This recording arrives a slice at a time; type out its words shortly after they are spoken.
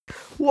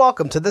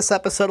Welcome to this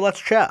episode of Let's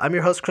Chat. I'm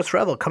your host, Chris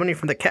Revel, coming in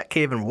from the Cat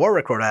Cave in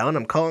Warwick, Rhode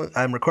Island.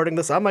 I'm recording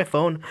this on my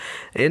phone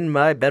in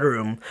my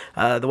bedroom.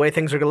 The way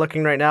things are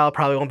looking right now, I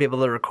probably won't be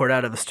able to record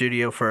out of the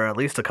studio for at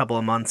least a couple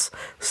of months.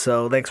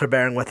 So thanks for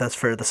bearing with us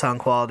for the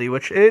sound quality,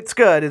 which it's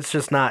good. It's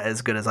just not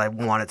as good as I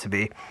want it to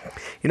be.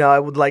 You know, I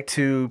would like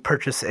to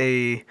purchase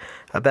a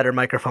better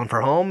microphone for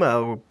home.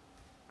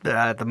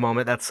 At the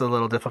moment, that's a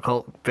little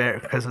difficult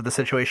because of the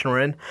situation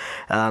we're in.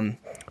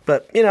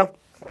 But, you know,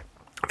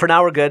 for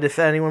now, we're good. If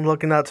anyone's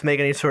looking out to make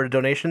any sort of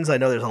donations, I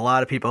know there's a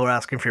lot of people who are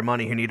asking for your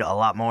money who need a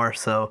lot more.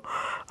 So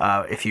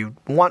if you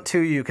want to,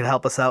 you can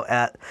help us out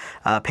at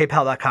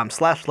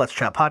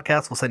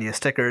paypal.com/letschatpodcast. We'll send you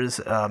stickers,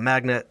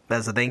 magnet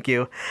as a thank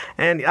you.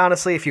 And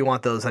honestly, if you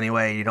want those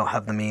anyway, you don't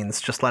have the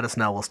means, just let us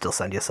know. We'll still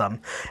send you some.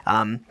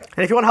 And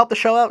if you want to help the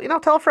show out, you know,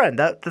 tell a friend.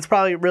 That's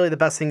probably really the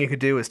best thing you could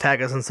do is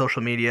tag us on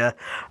social media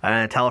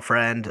and tell a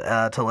friend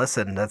to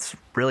listen. That's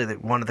really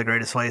one of the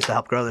greatest ways to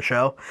help grow the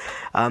show.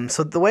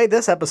 So the way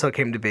this episode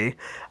came to be,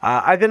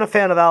 I've been a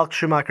fan of Alex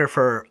Schumacher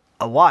for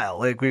a while.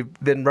 Like, we've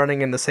been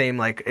running in the same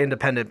like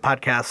independent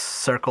podcast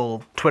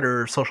circle,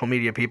 Twitter, social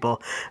media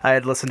people. I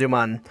had listened to him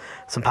on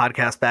some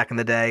podcasts back in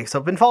the day, so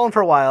I've been following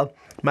for a while.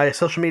 My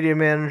social media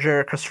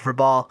manager, Christopher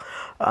Ball,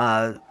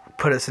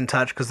 put us in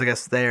touch because I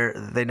guess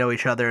they know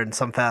each other in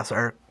some fast.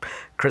 Or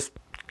Chris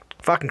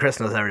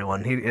knows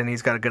everyone.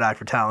 He's got a good eye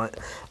for talent.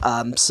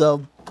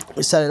 So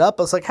we set it up.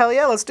 I was like, hell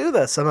yeah, let's do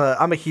this.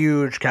 I'm a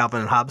huge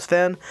Calvin and Hobbes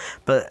fan,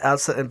 but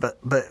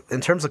in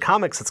terms of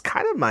comics, it's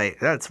kind of I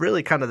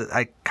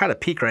kind of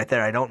peak right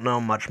there. I don't know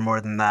much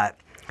more than that.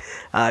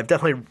 I've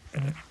definitely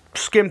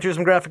skimmed through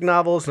some graphic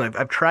novels, and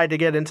I've tried to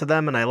get into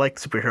them, and I like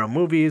superhero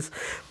movies,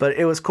 but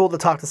it was cool to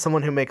talk to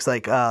someone who makes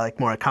like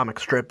more comic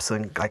strips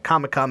and like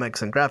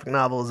comics and graphic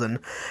novels, and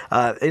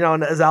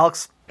and as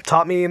Alex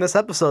taught me in this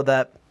episode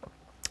that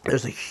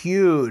there's a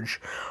huge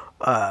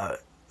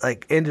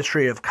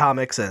industry of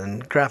comics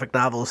and graphic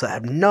novels that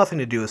have nothing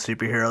to do with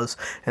superheroes,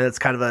 and it's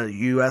kind of a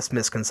U.S.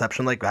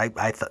 misconception. Like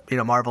I thought,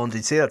 Marvel and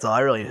DC, that's all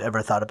I really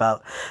ever thought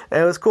about.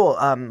 And it was cool.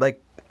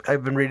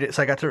 I've been reading,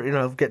 so I got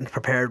to getting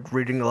prepared,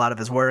 reading a lot of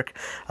his work,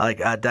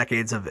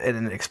 decades of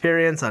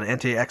experience on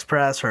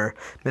Anti-Express or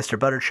Mr.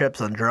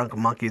 Butterchips on Drunk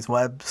Monkey's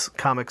Webs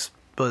comics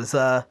was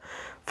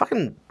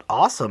fucking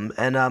awesome.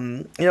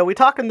 And we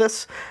talk in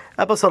this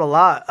episode a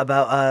lot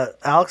about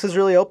Alex is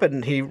really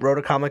open. He wrote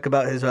a comic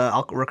about his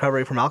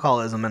recovery from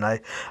alcoholism, and I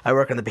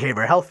work in the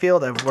behavioral health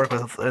field. I've worked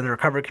in the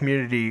recovery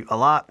community a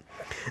lot,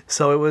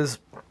 so it was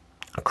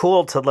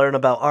cool to learn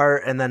about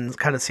art, and then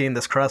kind of seeing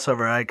this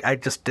crossover. I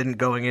just didn't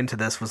going into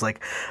this was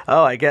like,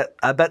 oh, I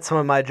bet some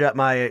of my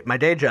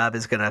day job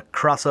is gonna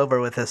cross over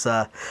with this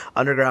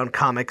underground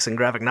comics and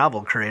graphic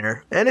novel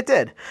creator, and it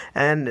did,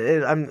 and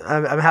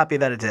I'm happy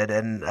that it did,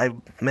 and I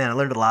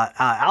learned a lot.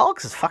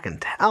 Alex is fucking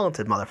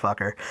talented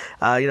motherfucker.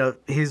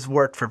 He's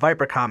worked for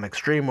Viper Comics,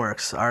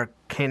 DreamWorks,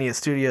 Arcania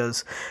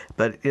Studios,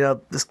 but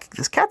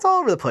this cat's all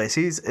over the place.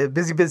 He's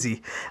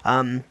busy.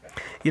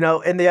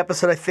 In the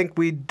episode, I think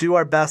we do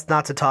our best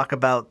not to talk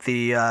about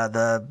the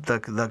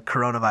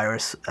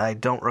coronavirus. I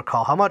don't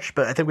recall how much,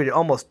 but I think we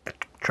almost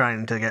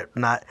trying to get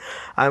not.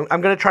 I'm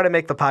going to try to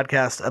make the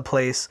podcast a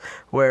place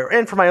where,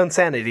 and for my own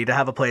sanity, to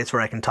have a place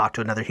where I can talk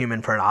to another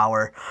human for an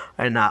hour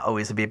and not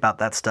always be about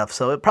that stuff.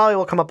 So it probably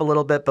will come up a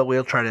little bit, but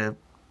we'll try to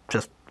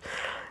just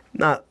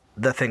not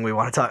the thing I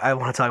want to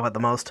talk about the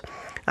most.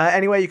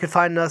 Anyway, you can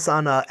find us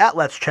on at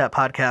Let's Chat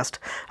Podcast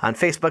on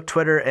Facebook,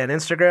 Twitter, and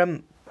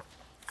Instagram.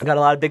 I got a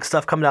lot of big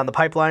stuff coming down the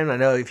pipeline. I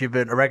know if you've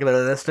been a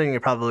regular listening,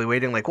 you're probably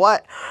waiting like,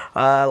 what?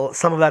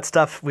 Some of that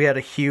stuff, we had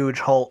a huge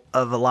halt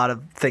of a lot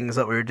of things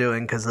that we were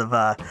doing because of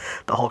the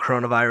whole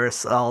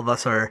coronavirus. All of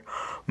us are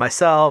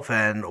myself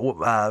and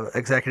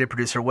executive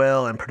producer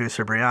Will and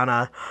producer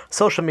Brianna,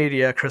 social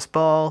media Chris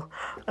Ball,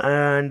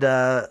 and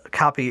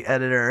copy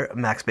editor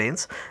Max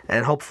Baines,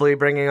 and hopefully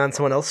bringing on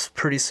someone else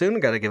pretty soon.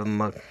 Got to give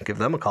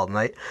them a call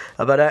tonight.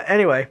 But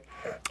anyway.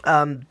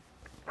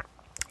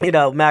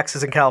 Max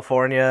is in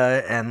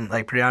California, and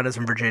Brianna's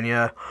in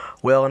Virginia.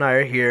 Will and I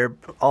are here.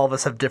 All of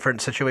us have different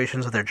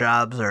situations with their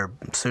jobs, or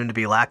soon to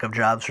be lack of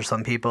jobs for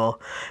some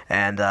people,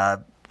 and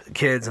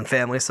kids and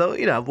families. So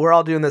we're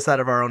all doing this out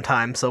of our own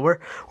time. So we're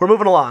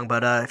moving along.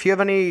 But if you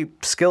have any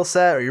skill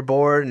set, or you're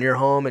bored and you're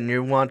home and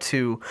you want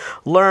to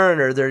learn,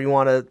 or you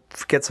want to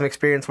get some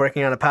experience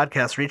working on a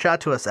podcast, reach out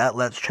to us at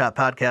Let's Chat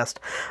Podcast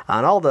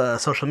on all the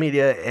social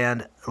media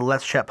and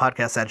Let's Chat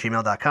Podcast at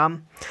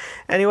gmail.com.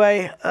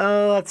 Anyway,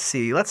 let's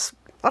see. Let's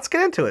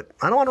get into it.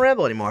 I don't want to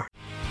ramble anymore.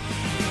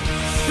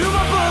 Through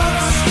my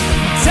books,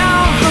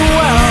 down the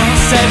well,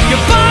 said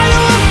goodbye to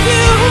a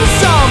few,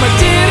 some I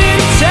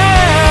didn't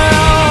tell.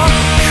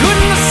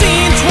 Couldn't have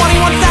seen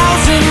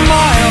 21,000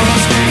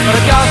 miles, but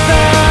I got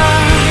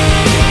there.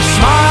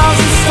 Smiles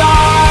and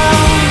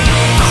style,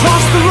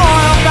 across the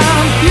royal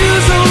bound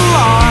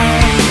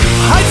fuselage.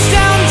 Heights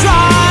down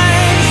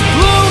drives,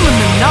 bloom in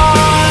the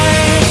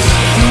night.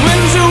 Through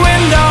Windsor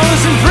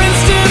windows and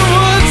Princeton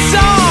woods,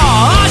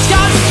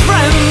 Oshkosh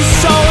friends,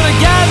 so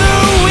together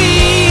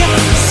we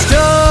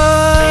stood.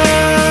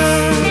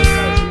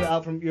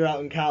 You're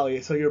out in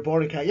Cali, so So you're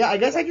born in Cal. Yeah, I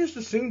guess I just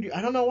assumed you.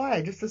 I don't know why.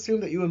 I just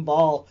assumed that you and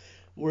Ball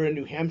were in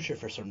New Hampshire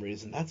for some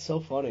reason. That's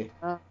so funny.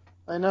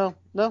 I know.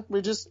 No,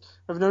 we just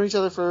have known each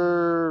other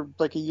for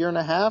like a year and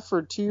a half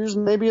or 2 years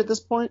maybe at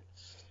this point.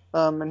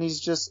 And he's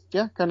just,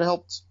 kind of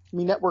helped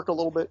me network a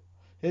little bit.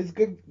 He's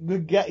good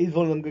guy. He's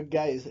one of them good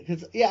guys.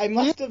 Cause, yeah, I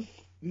must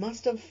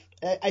have.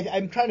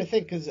 I'm trying to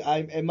think because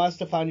I must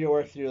have found your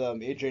work through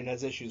Adrian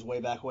Has Issues way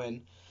back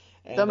when.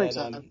 And that makes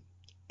sense.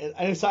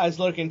 I was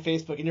looking on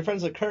Facebook, and your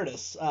friends like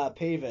Curtis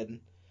Pavin,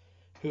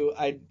 who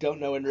I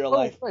don't know in real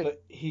life, right.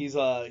 but he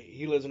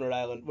lives in Rhode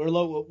Island.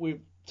 We've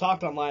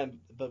talked online,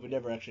 but we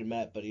never actually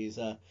met. But he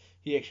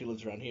actually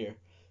lives around here.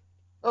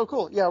 Oh,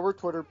 cool. Yeah, we're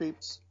Twitter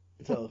peeps.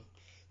 So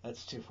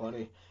that's too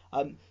funny.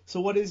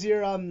 So what is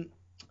your I'm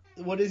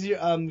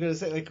gonna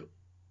say, like,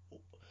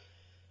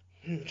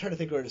 I'm trying to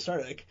think where to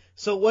start. Like,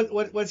 so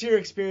what's your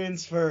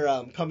experience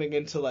for coming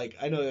into, like,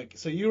 I know, like,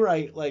 so you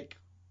write like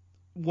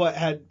what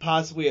had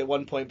possibly at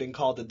one point been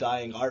called a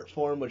dying art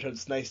form, which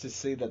it's nice to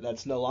see that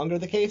that's no longer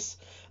the case.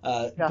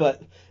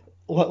 But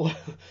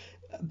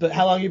but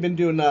how long have you been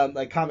doing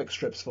like comic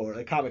strips for,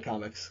 like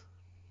comics?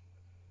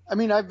 I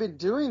mean, I've been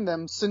doing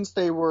them since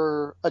they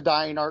were a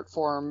dying art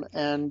form,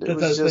 and it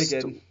was just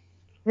thinking.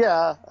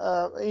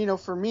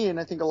 For me, and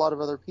I think a lot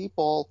of other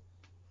people,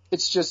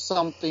 it's just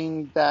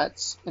something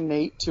that's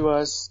innate to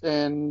us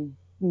and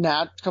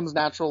comes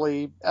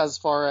naturally as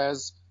far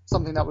as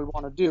something that we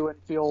want to do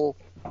and feel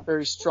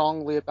very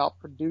strongly about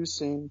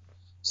producing.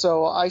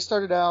 So I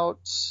started out,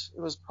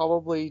 it was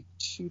probably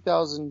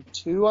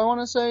 2002, I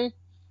want to say.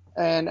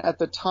 And at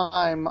the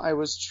time, I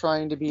was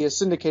trying to be a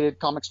syndicated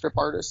comic strip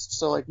artist,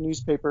 so like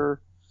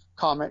newspaper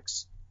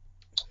comics.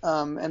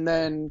 And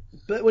then,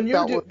 but when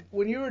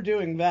you were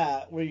doing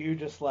that, were you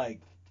just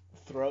like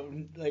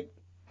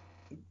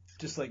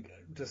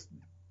just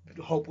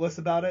hopeless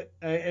about it?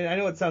 And I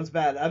know it sounds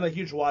bad. I'm a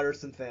huge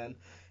Watterson fan,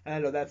 and I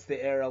know that's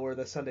the era where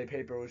the Sunday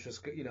paper was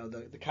just,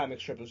 the comic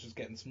strip was just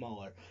getting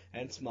smaller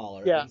and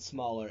smaller and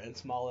smaller and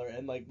smaller,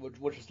 and like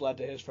which just led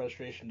to his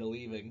frustration to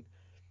leaving.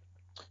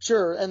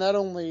 Sure, and that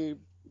only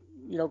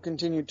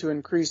continued to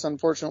increase,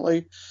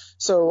 unfortunately.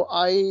 So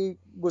I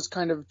was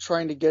kind of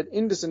trying to get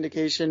into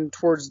syndication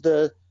towards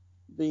the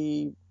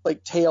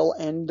like tail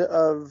end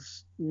of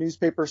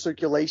newspaper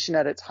circulation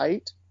at its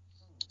height.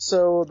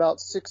 So about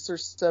 6 or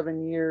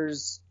 7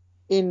 years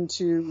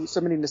into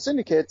submitting to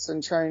syndicates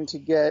and trying to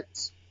get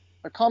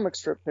a comic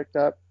strip picked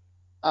up,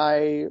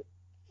 I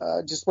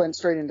just went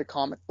straight into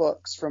comic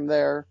books from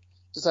there.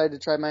 Decided to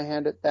try my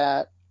hand at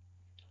that,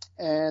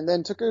 and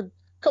then took a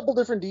couple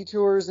different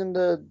detours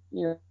into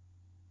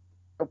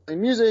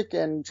playing music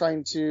and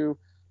trying to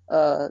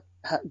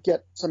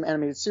get some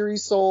animated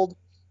series sold.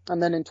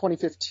 And then in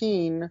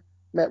 2015,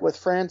 met with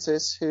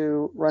Francis,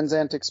 who runs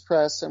Antics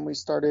Press, and we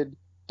started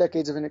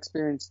Decades of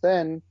Inexperience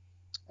then.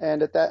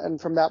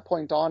 And from that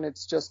point on,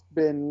 it's just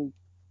been,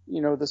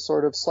 the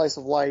sort of slice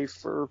of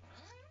life or,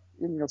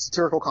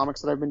 satirical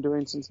comics that I've been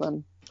doing since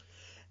then.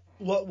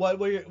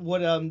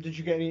 Did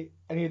you get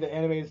any of the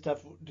animated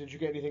stuff? Did you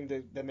get anything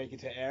that make it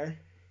to air?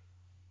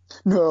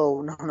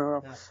 No.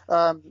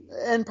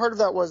 And part of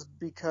that was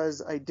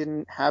because I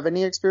didn't have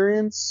any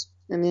experience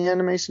in the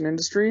animation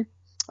industry.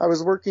 I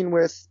was working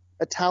with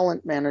a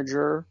talent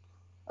manager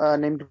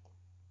named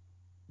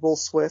Bull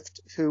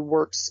Swift, who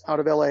works out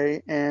of LA,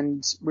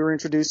 and we were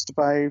introduced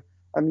by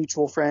a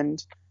mutual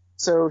friend.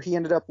 So he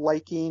ended up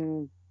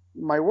liking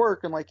my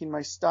work and liking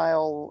my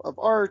style of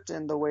art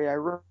and the way I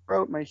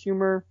wrote, my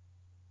humor.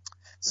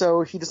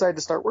 So he decided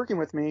to start working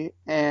with me,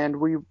 and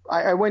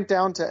I went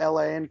down to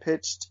LA and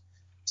pitched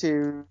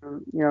to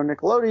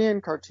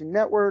Nickelodeon, Cartoon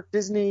Network,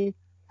 Disney.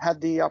 Had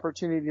the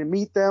opportunity to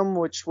meet them,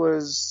 which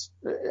was,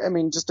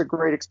 just a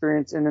great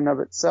experience in and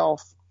of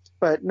itself.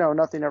 But no,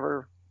 nothing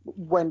ever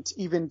went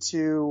even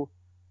to,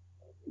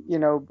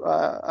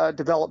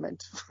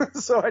 development.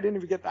 So I didn't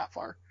even get that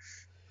far.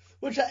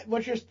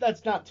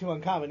 That's not too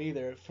uncommon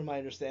either, from my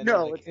understanding.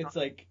 No,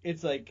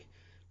 it's like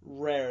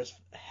rare as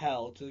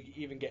hell to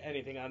even get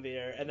anything on the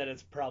air, and then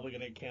it's probably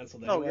going to get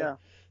canceled anyway. Oh yeah.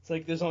 It's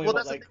like there's only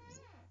what's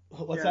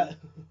that?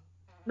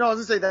 No, I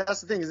was gonna say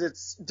that's the thing, is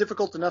it's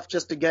difficult enough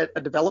just to get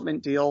a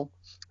development deal,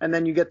 and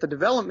then you get the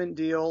development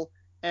deal,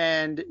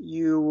 and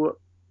you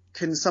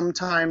can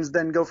sometimes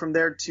then go from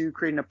there to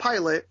creating a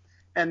pilot,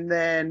 and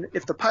then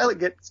if the pilot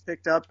gets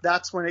picked up,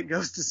 that's when it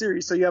goes to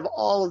series. So you have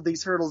all of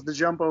these hurdles to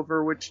jump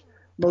over, which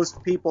most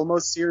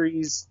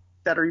series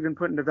that are even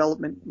put in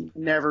development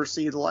never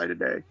see the light of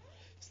day.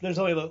 So there's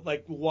only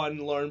like one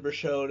Lauren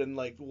Brachot and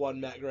like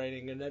one Matt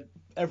Groening, and then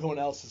everyone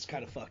else is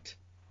kind of fucked.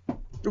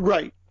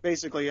 Right,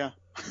 basically, yeah.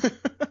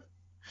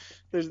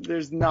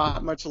 There's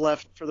not much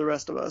left for the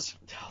rest of us.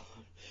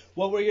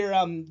 What were your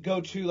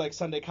go-to like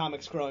Sunday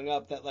comics growing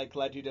up that like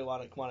led you to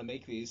want to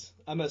make these?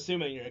 I'm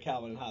assuming you're a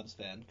Calvin and Hobbes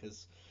fan,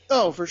 because.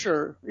 Oh, for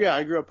sure. Yeah,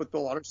 I grew up with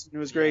Bill Watterson. It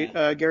was great.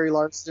 Yeah. Gary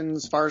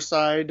Larson's Far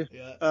Side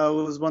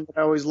was one that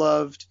I always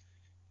loved.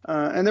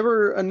 And there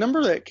were a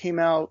number that came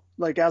out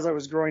like as I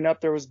was growing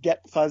up. There was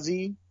Get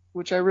Fuzzy,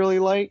 which I really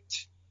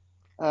liked.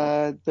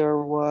 There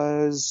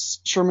was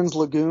Sherman's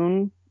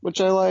Lagoon, which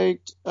I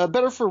liked.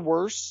 Better or for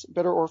Worse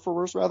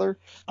rather,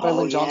 by Oh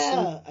Lynn Johnson.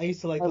 yeah, I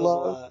used to like I those a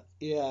love. lot.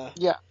 Yeah.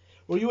 Yeah,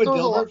 Were you a there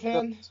was a lot. Dilbert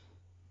fan?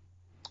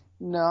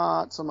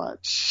 Not so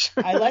much.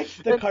 I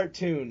liked the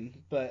cartoon,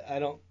 but I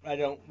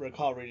don't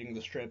recall reading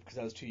the strip because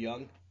I was too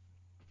young.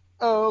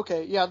 Oh,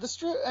 okay. Yeah, the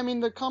strip. I mean,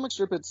 the comic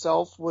strip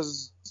itself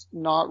was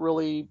not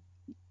really,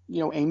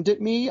 aimed at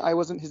me. I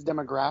wasn't his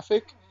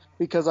demographic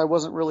because I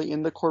wasn't really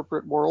in the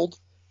corporate world.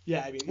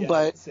 Yeah, I mean, yeah,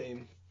 But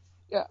same.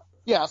 yeah,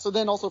 yeah. So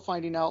then also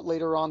finding out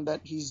later on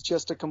that he's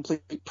just a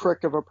complete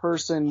prick of a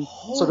person,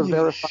 sort of Holy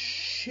verified.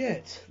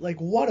 shit!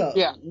 Like, what a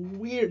Yeah.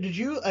 weird. Did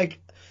you like?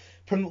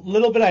 From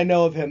little bit I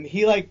know of him,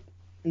 he like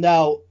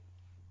now.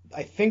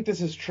 I think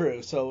this is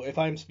true. So if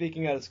I'm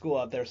speaking out of school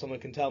out there, someone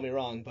can tell me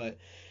wrong. But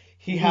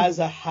he has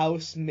a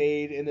house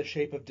made in the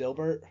shape of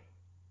Dilbert.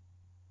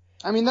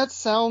 I mean, that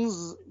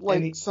sounds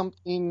like he-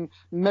 something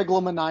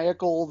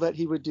megalomaniacal that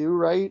he would do,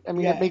 right? I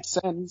mean, Yeah. it makes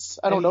sense.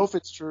 I don't know if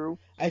it's true.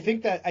 I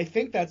think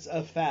that's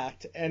a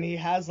fact. And he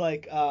has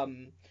like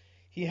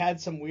he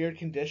had some weird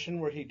condition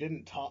where he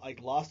didn't talk,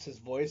 like lost his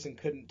voice and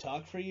couldn't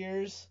talk for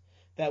years.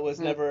 That was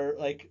never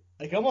like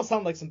it almost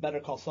sounded like some Better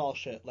Call Saul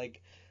shit,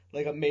 like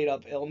a made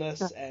up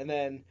illness. And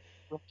then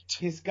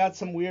he's got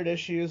some weird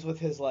issues with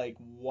his like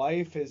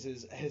wife.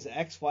 His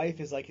ex-wife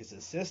is like his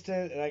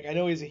assistant. And like I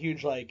know he's a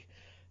huge like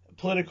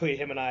politically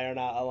him and I are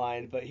not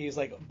aligned, but he's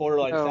like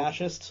borderline No.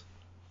 fascist.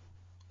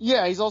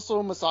 Yeah, he's also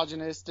a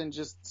misogynist and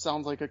just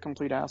sounds like a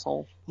complete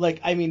asshole. Like,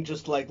 I mean,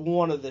 just like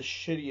one of the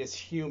shittiest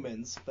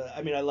humans. But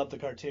I mean, I love the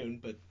cartoon,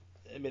 but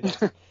I mean, that's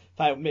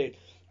fine with me.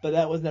 But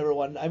that was never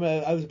one. I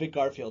was a big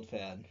Garfield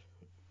fan.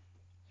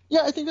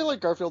 Yeah, I think I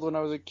liked Garfield when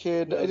I was a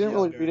kid. When I I was didn't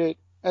really younger. read it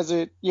as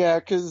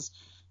because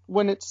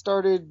when it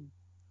started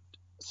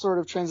sort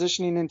of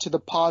transitioning into the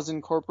Paws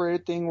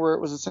Incorporated thing, where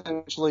it was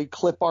essentially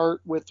clip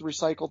art with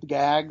recycled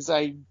gags,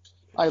 I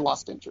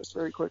lost interest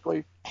very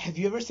quickly. Have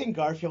you ever seen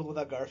Garfield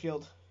without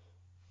Garfield?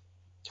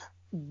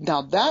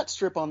 Now that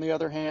strip, on the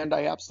other hand,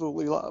 I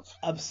absolutely love.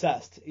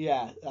 Obsessed.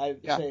 Yeah,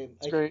 Yeah, same.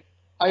 it's great.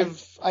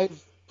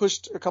 I've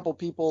pushed a couple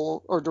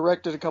people or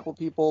directed a couple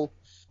people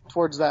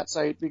towards that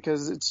site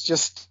because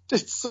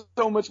it's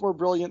so much more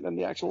brilliant than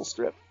the actual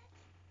strip.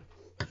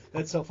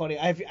 That's so funny.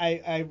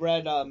 I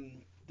read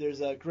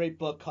there's a great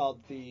book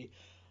called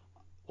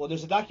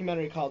there's a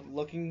documentary called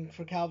Looking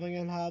for Calvin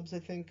and Hobbes, I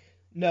think.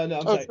 No,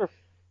 I'm sorry. Sure.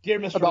 Dear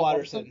Mr. About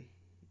Watterson.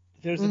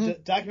 There's a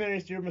documentary,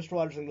 Dear Mr.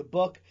 Watterson. The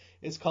book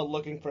is called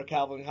Looking for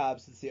Calvin and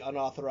Hobbes. It's the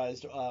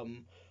unauthorized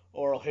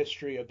oral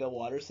history of Bill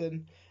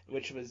Watterson,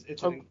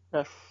 it's an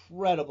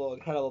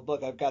incredible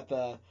book. I've got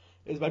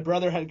my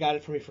brother had got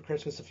it for me for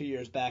Christmas a few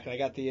years back, and I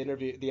got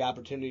the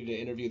opportunity to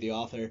interview the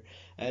author.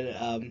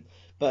 And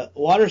but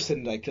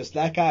Watterson, like, just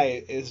that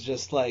guy is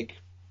just like,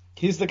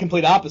 he's the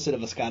complete opposite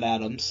of a Scott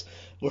Adams.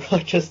 We're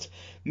like, just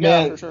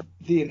man, for sure.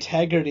 the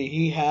integrity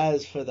he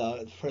has for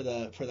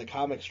the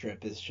comic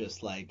strip is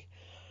just like,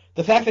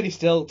 the fact that he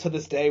still to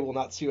this day will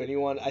not sue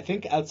anyone. I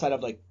think outside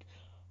of like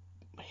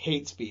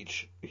hate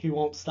speech, he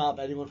won't stop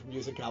anyone from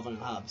using Calvin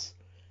and Hobbes.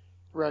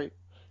 Right.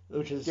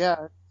 Which is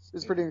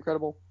it's pretty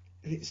incredible.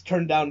 He's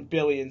turned down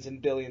billions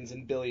and billions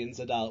and billions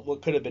of dollars.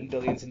 What could have been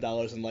billions of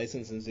dollars in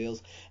licensing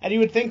deals. And you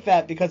would think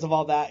that because of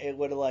all that, it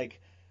would have like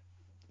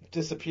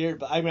disappeared.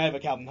 But I mean, I have a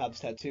Calvin Hobbes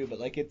tattoo, but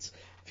like it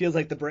feels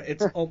like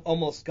it's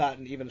almost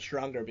gotten even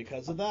stronger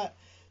because of that.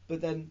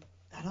 But then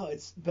I don't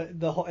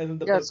know.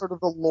 Book, Sort of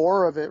the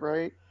lore of it,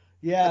 right?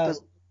 yeah.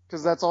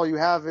 Because that's all you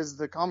have is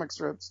the comic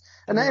strips.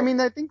 And I mean,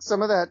 I think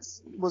some of that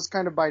was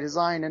kind of by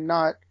design and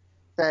not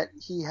that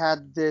he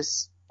had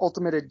this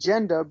ultimate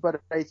agenda,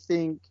 but I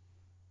think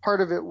part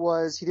of it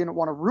was he didn't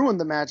want to ruin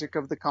the magic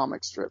of the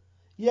comic strip.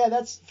 Yeah,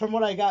 that's from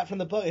what I got from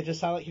the book. It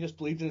just sounded like he just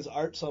believed in his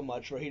art so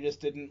much, where he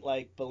just didn't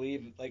like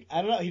believe, like,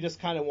 I don't know, he just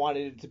kind of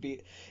wanted it to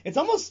be. It's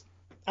almost,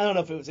 I don't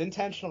know if it was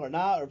intentional or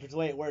not, or if it's the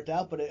way it worked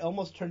out, but it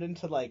almost turned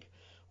into like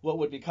what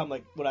would become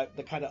like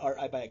the kind of art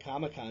I buy at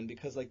Comic-Con,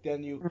 because like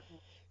then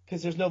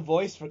because there's no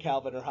voice for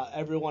Calvin, or how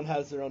everyone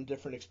has their own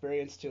different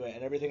experience to it,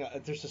 and everything.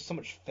 There's just so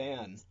much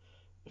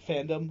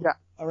fandom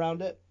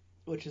around it,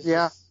 which is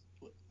just,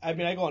 I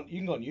mean, you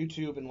can go on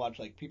YouTube and watch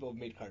like people have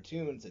made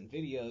cartoons and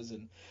videos,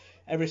 and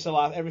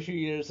every few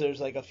years there's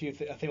like a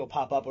thing will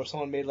pop up where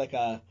someone made like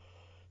a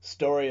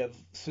story of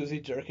Susie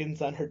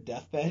Jerkins on her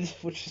deathbed,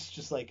 which is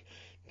just like,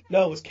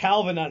 no, it was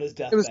Calvin on his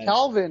deathbed. It was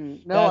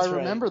Calvin. No, That's I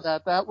remember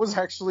that. That was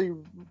actually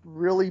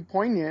really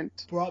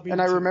poignant. Brought me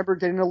and I remember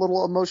getting a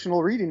little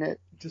emotional reading it.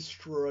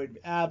 Destroyed me.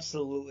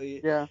 Absolutely.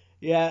 Yeah.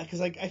 Yeah, because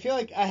like I feel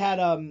like I had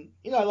I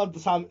love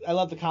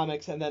the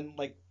comics, and then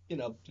like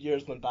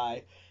years went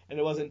by, and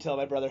it wasn't until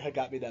my brother had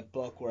got me that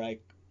book where I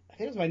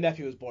think it was my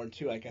nephew was born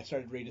too. Like I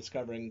started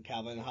rediscovering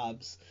Calvin and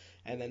Hobbes,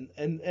 and then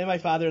and my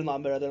father-in-law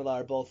and brother-in-law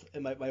are both,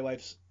 and my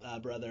wife's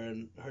brother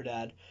and her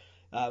dad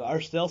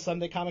are still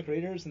Sunday comic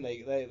readers, and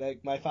they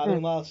my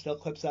father-in-law still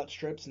clips out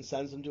strips and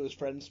sends them to his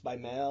friends by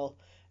mail.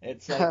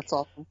 It's like, that's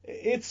awesome.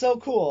 It's so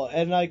cool,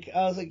 and like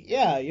I was like,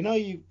 yeah,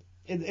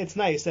 it's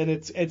nice, and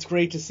it's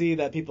great to see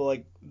that people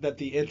like that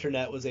the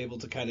internet was able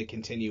to kind of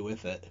continue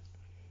with it.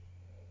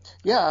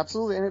 Yeah,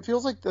 absolutely, and it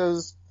feels like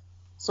those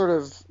sort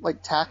of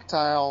like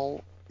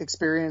tactile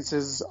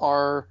experiences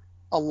are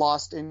a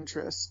lost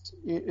interest,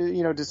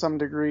 to some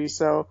degree.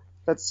 So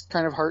that's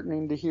kind of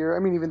heartening to hear. I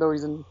mean, even though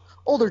he's an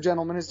older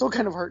gentleman, it's still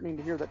kind of heartening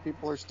to hear that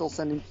people are still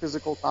sending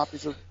physical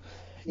copies of.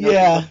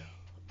 Yeah,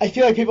 I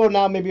feel like people are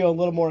now maybe a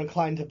little more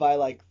inclined to buy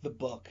like the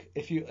book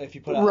if you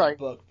put out a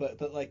book,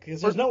 but like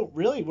because there's no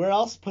really where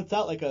else puts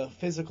out like a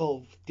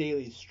physical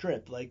daily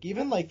strip, like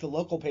even like the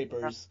local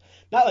papers,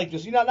 not like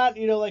just not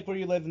like where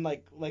you live in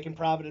like in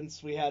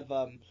Providence we have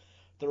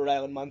the Rhode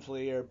Island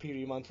Monthly or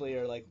PD Monthly,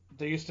 or like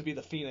there used to be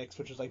the Phoenix,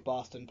 which was like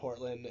Boston,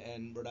 Portland,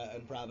 and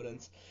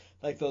Providence,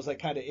 like those like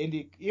kind of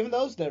indie, even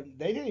those they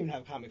didn't even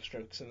have comic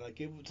strips, and like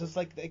it was just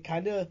like they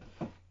kind of.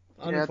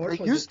 Unfortunately,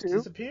 they used to.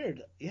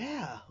 Disappeared.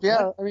 Yeah.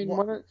 Yeah, I mean,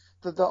 one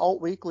of the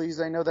alt weeklies,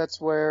 I know that's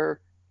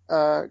where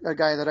a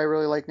guy that I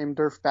really like named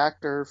Durf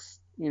Backdurf,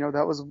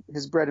 that was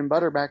his bread and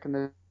butter back in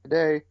the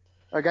day.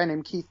 A guy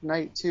named Keith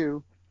Knight,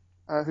 too,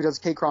 who does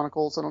K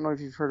Chronicles. I don't know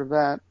if you've heard of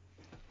that.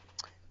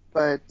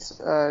 But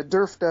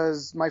Durf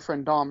does My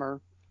Friend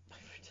Dahmer.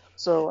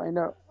 So I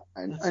know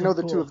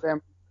the two of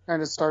them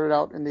kind of started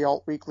out in the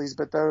alt weeklies,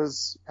 but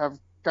those have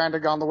kind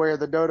of gone the way of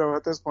the dodo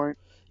at this point.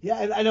 Yeah,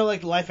 and I know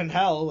like Life in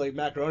Hell, like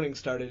Matt Groening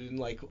started in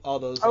like all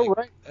those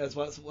as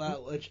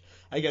well, which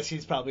I guess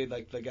he's probably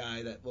like the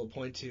guy that we'll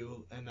point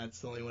to, and that's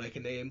the only one I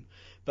can name.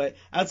 But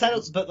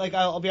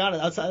I'll be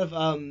honest, outside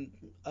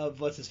of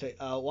what's his face,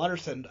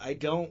 Watterson, I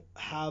don't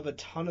have a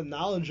ton of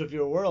knowledge of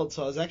your world,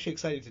 so I was actually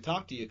excited to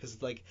talk to you because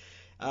like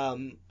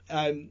I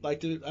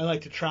like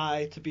to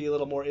try to be a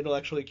little more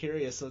intellectually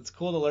curious, so it's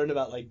cool to learn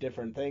about like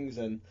different things,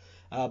 and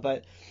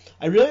but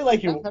I really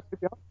like your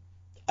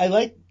I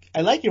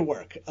like your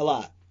work a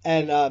lot.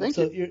 And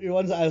so your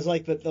ones I was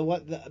like, but I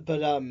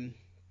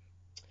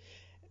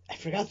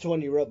forgot the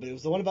one you wrote, but it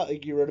was the one about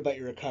like you wrote about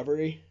your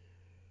recovery.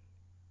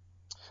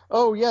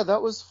 Oh yeah,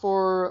 that was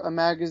for a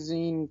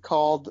magazine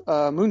called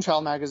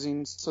Moonchild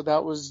Magazine. So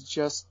that was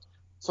just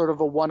sort of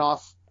a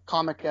one-off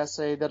comic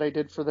essay that I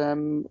did for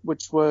them,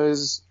 which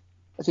was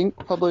I think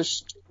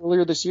published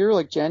earlier this year,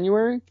 like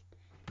January.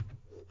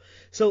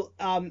 So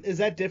is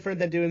that different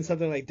than doing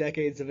something like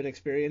Decades of an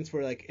Experience,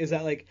 where like is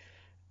that like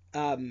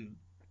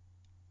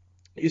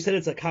you said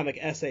it's a comic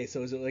essay,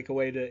 so is it like a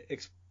way to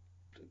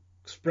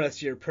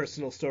express your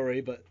personal story,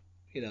 but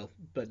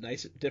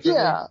differently?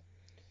 Yeah.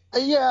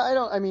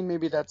 I mean,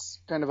 maybe that's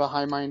kind of a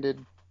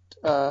high-minded,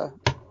 title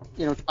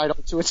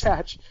to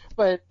attach,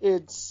 but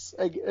it's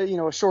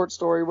a short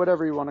story,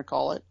 whatever you want to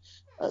call it.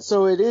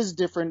 So it is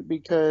different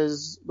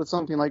because with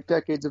something like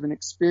Decades of an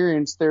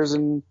Experience, there's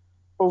an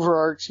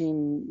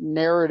overarching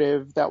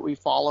narrative that we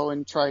follow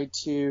and try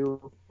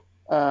to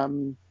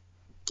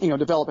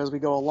develop as we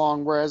go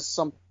along, whereas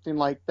something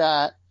like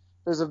that,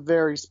 there's a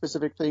very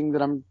specific thing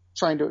that I'm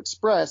trying to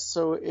express.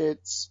 So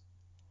it's,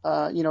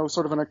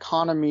 sort of an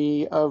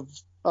economy of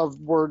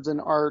words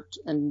and art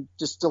and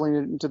distilling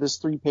it into this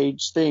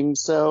 3-page thing.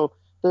 So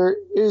there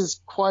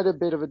is quite a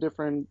bit of a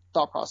different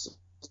thought process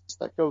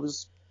that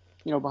goes,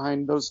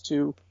 behind those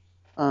two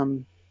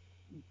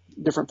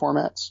different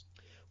formats.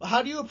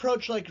 How do you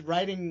approach like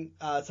writing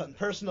something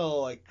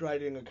personal, like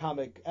writing a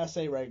comic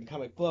essay, writing a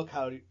comic book,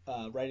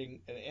 writing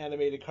an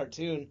animated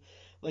cartoon?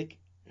 Like,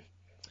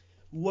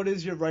 what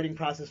is your writing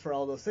process for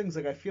all those things?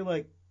 Like, I feel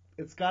like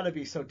it's got to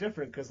be so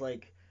different because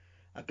like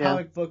a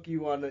comic book,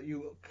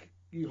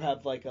 you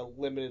have like a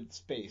limited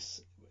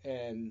space,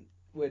 and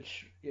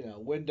which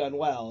when done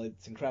well,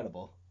 it's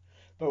incredible.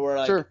 But where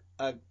like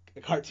a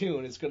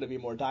cartoon is going to be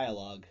more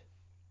dialogue.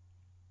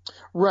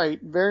 Right,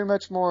 very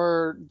much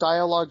more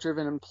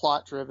dialogue-driven and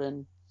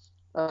plot-driven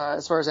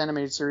as far as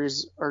animated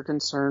series are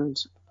concerned.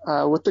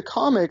 With the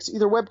comics,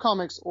 either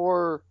webcomics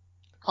or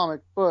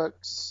comic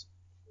books,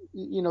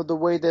 the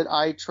way that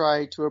I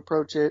try to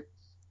approach it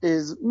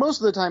is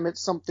most of the time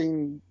it's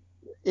something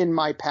in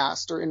my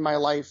past or in my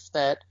life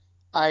that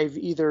I've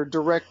either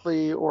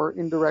directly or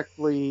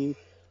indirectly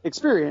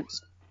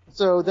experienced.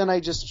 So then I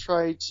just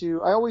I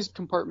always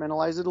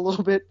compartmentalize it a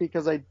little bit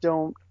because I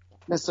don't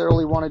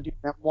necessarily want to do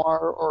memoir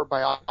or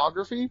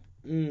biography,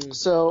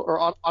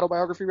 or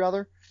autobiography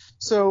rather.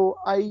 So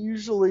I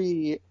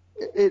usually,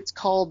 it's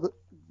called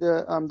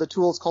the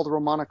tool is called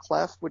Romana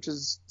Clef, which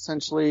is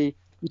essentially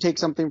you take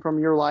something from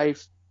your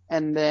life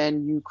and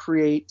then you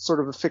create sort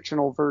of a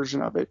fictional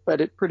version of it, but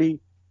it pretty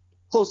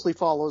closely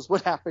follows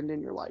what happened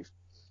in your life.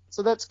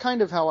 So that's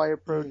kind of how I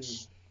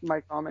approach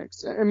my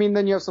comics. I mean,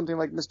 then you have something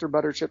like Mr.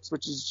 Butterchips,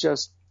 which is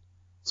just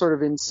sort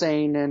of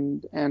insane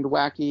and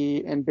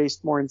wacky and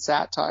based more in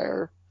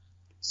satire.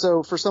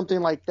 So for something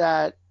like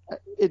that,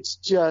 it's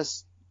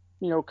just,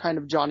 kind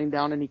of jotting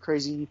down any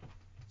crazy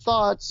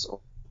thoughts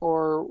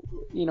or,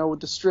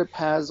 the strip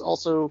has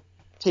also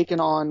taken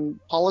on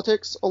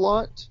politics a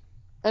lot.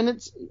 And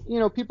it's,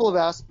 people have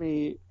asked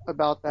me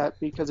about that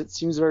because it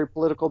seems very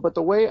political, but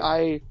the way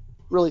I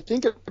really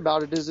think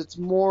about it is it's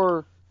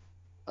more,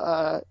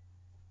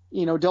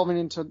 delving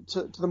into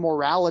the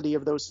morality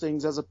of those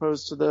things as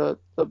opposed to the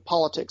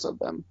politics of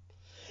them.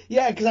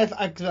 Yeah, because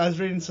I was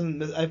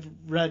reading I've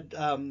read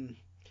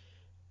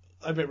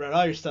I mean, read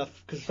all your stuff,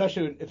 because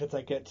especially if it's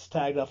like gets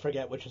tagged, I'll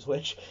forget which is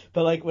which.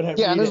 But like when I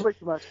Yeah, read and there's it, way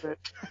too much of it.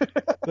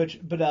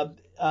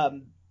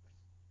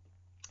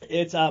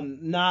 it's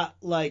not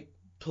like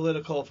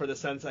political for the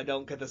sense I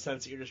don't get the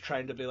sense that you're just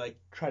trying to be like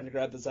trying to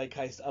grab the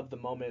zeitgeist of the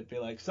moment, be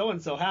like so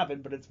and so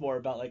happened, but it's more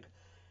about like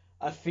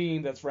a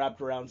theme that's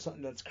wrapped around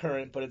something that's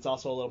current, but it's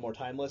also a little more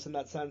timeless in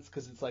that sense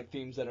because it's like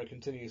themes that are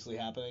continuously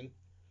happening.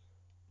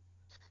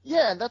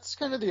 Yeah, that's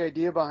kind of the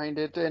idea behind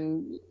it.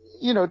 And,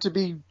 to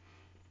be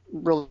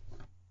really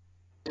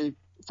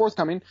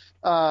forthcoming,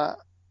 I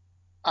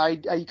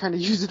kind of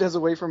use it as a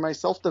way for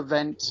myself to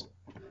vent,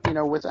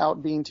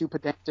 without being too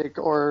pedantic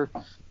or,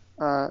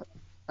 I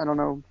don't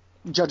know,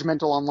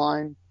 judgmental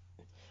online.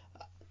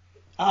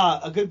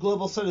 Ah, a good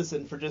global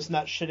citizen for just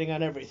not shitting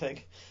on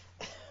everything.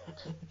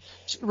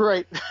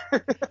 Right.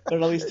 But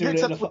at least doing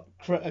it in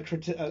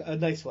Except a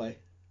nice way.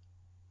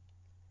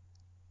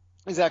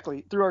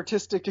 exactly, through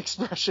artistic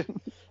expression.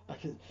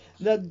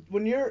 Now,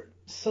 when you're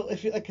so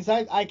if you because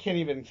I can't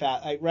even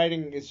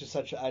writing is just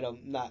such I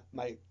don't not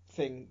my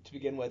thing to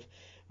begin with.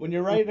 When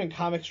you're writing a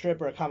comic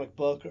strip or a comic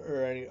book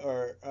or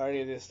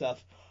any of this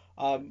stuff,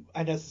 I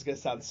know this is gonna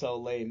sound so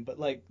lame, but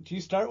like, do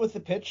you start with the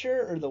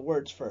picture or the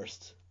words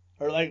first,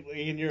 or like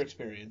in your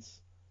experience?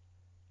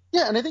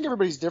 Yeah, and I think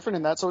everybody's different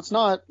in that, so it's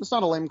not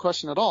a lame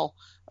question at all,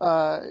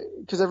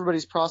 because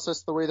everybody's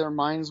process, the way their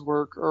minds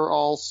work, are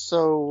all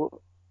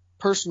so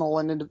personal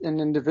and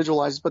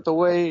individualized. But the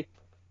way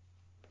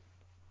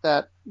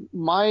that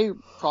my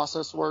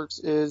process works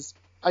is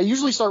I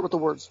usually start with the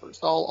words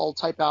first. I'll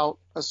type out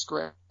a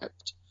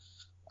script,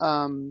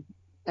 and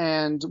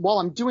while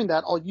I'm doing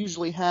that, I'll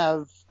usually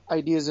have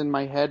ideas in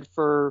my head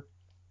for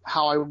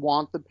how I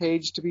want the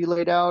page to be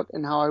laid out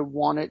and how I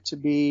want it to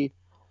be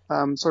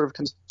sort of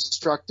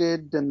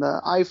constructed and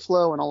the eye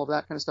flow and all of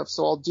that kind of stuff.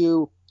 So I'll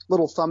do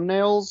little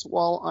thumbnails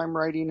while I'm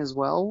writing as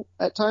well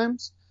at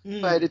times.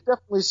 But it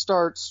definitely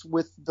starts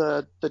with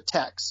the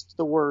text,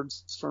 the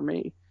words for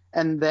me,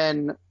 and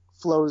then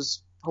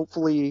flows,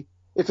 hopefully,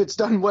 if it's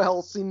done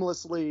well,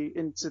 seamlessly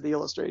into the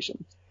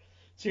illustration.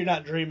 So you're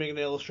not dreaming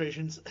the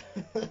illustrations.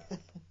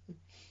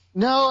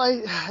 No,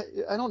 I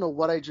don't know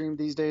what I dream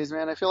these days,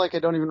 man. I feel like I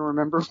don't even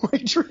remember my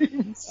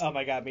dreams. Oh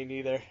my god, me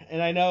neither.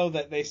 And I know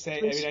that they say. I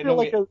I mean, I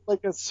feel know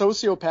like a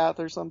sociopath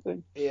or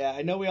something. Yeah,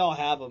 I know we all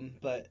have them,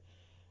 but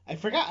I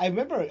forgot. I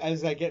remember I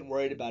was like getting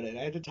worried about it, and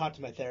I had to talk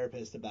to my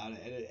therapist about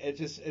it, and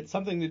it's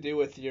something to do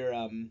with your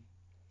um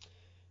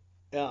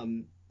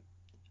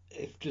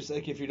if just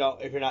like if you're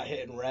not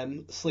hitting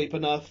REM sleep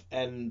enough,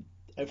 and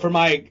from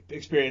my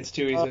experience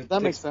too,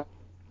 That makes sense.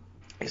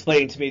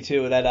 explaining to me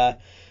too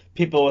that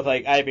people with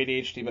like I have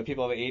ADHD, but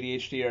people with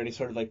ADHD or any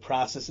sort of like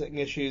processing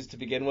issues to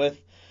begin with.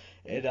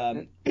 It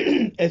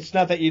it's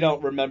not that you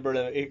don't remember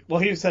well,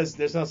 he says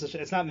there's no such.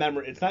 It's not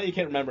memory. It's not you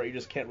can't remember. You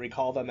just can't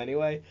recall them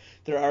anyway.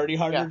 They're already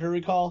harder to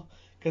recall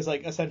because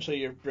like essentially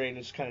your brain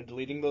is kind of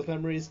deleting those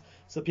memories.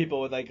 So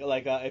people with like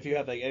if you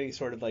have like any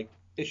sort of like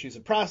issues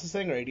of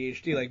processing or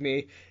ADHD like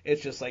me,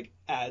 it just like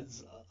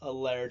adds a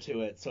layer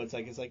to it. So it's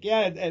like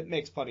yeah, it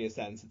makes plenty of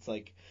sense. It's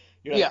like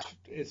you're like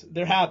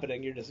they're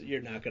happening.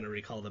 You're not gonna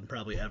recall them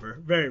probably ever.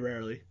 Very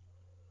rarely.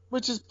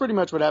 Which is pretty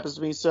much what happens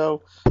to me.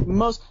 So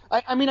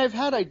I mean, I've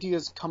had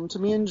ideas come to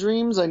me in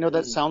dreams. I know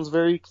that sounds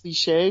very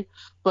cliche,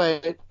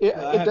 but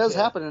it does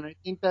happen, and I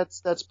think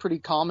that's pretty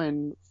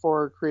common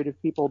for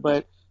creative people.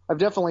 But I've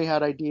definitely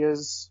had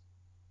ideas,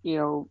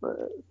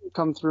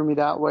 come through me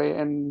that way.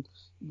 And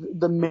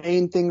the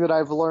main thing that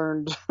I've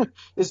learned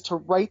is to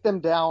write them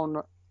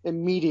down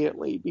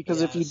immediately,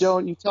 because if you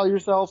don't, you tell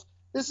yourself,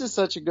 this is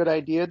such a good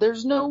idea.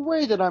 There's no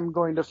way that I'm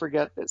going to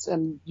forget this,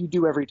 and you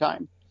do every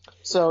time.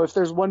 So if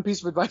there's one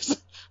piece of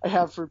advice I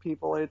have for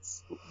people,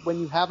 it's when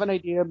you have an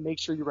idea, make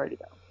sure you write it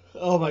down.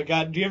 Oh my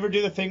god! Do you ever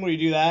do the thing where you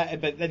do that,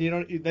 but then you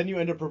don't? Then you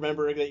end up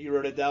remembering that you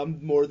wrote it down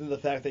more than the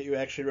fact that you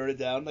actually wrote it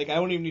down. Like I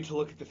don't even need to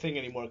look at the thing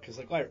anymore because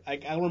like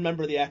I'll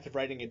remember the act of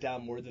writing it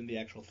down more than the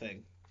actual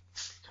thing.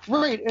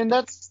 Right, and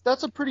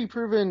that's a pretty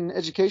proven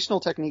educational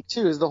technique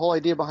too. Is the whole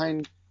idea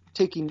behind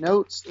taking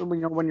notes,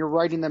 when you're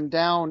writing them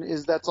down,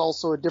 is that's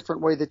also a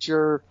different way that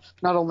you're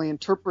not only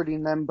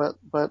interpreting them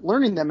but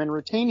learning them and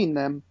retaining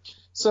them.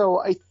 So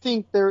I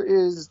think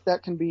that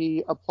can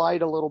be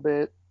applied a little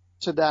bit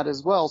to that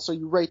as well. So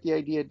you write the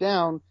idea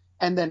down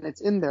and then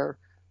it's in there.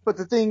 But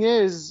the thing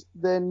is,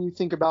 then you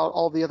think about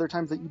all the other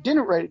times that you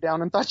didn't write it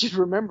down and thought you'd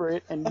remember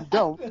it and you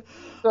don't.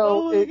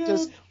 So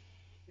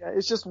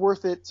it's just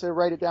worth it to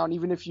write it down,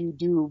 even if you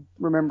do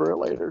remember it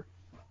later.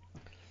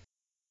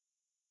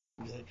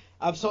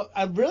 So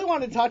I really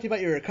wanted to talk to you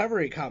about your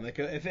recovery comic,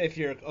 if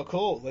you're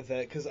cool with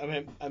it, because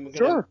I'm gonna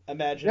Sure.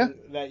 imagine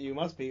that you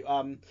must be. So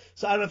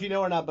I don't know if you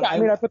know or not, but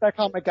I put that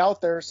comic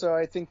out there, so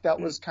I think that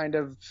was kind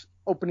of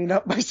opening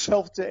up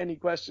myself to any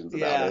questions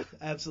about it.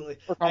 Yeah, absolutely.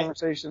 For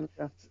conversations.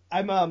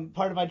 I'm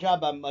part of my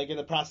job. I'm like in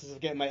the process of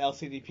getting my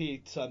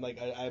LCDP, so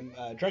I'm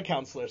a drug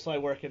counselor, so I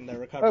work in the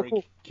recovery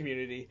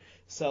community.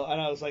 So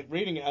and I was like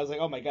reading it, I was like,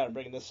 oh my god, I'm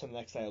bringing this to the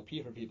next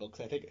IOP for people,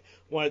 because I think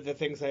one of the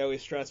things I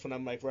always stress when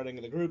I'm like running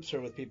in the groups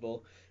or with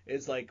people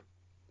is like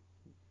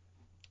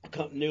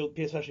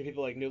especially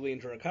people like newly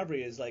into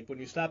recovery, is like when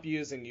you stop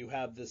using, you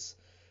have this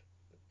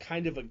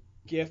kind of a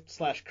gift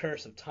slash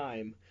curse of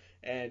time,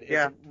 and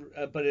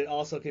but it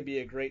also can be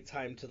a great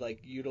time to like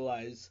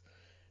utilize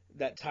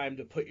that time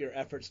to put your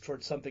efforts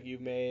towards something you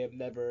may have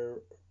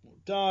never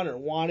done or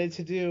wanted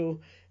to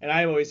do. And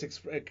I always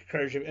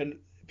encourage and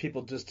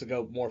people just to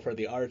go more for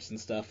the arts and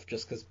stuff,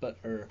 just because,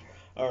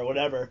 or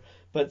whatever.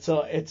 But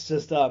so it's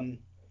just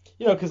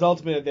because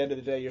ultimately at the end of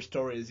the day, your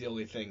story is the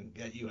only thing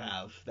that you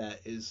have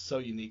that is so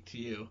unique to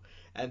you.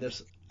 And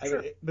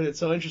but it's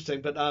so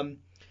interesting. But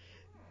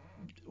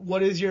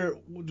what is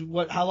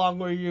how long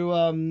were you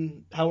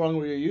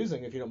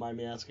using, if you don't mind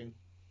me asking?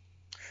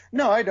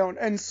 No, I don't.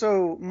 And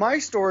so my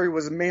story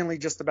was mainly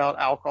just about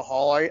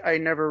alcohol. I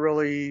never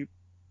really,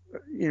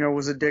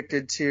 was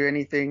addicted to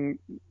anything.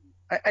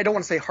 I don't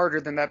want to say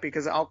harder than that,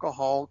 because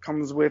alcohol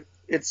comes with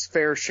its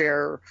fair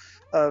share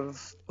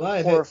of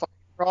horrifying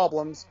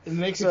problems. It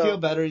makes you feel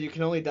better. You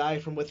can only die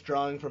from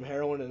withdrawing from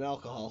heroin and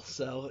alcohol,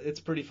 so it's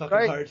pretty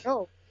fucking hard.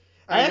 No,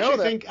 I actually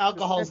think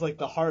alcohol is like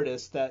the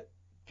hardest that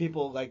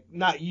people, like,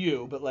 not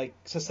you, but like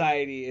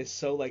society is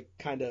so like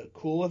kind of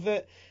cool with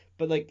it,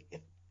 but like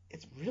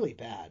it's really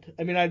bad.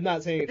 I mean, I'm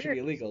not saying it should be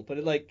illegal, but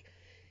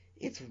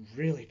it's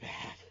really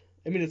bad.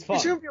 I mean, it's fun.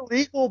 It shouldn't be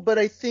illegal, but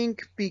I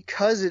think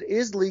because it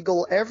is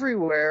legal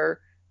everywhere,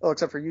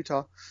 except for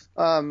Utah.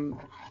 Wait,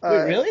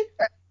 really?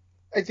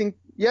 I think,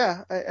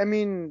 yeah. I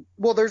mean,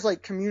 well, there's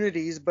like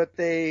communities, but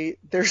I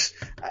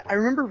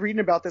remember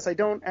reading about this. I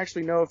don't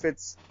actually know if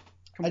it's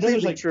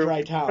completely true.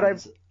 Dry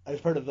towns. But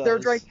I've heard of those. There are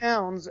dry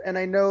towns, and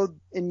I know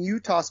in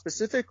Utah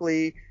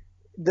specifically,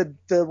 the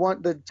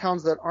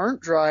towns that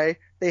aren't dry,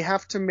 they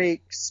have to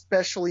make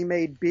specially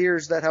made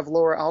beers that have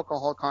lower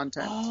alcohol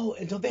content. Oh,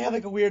 and don't they have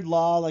like a weird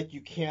law, like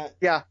you can't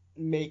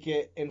make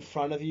it in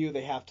front of you,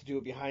 they have to do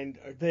it behind,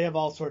 or they have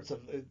all sorts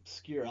of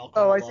obscure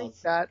alcohol laws. I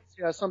think that,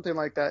 something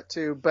like that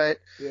too. But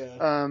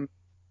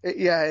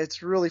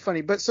it's really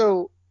funny. But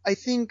so I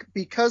think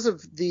because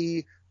of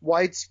the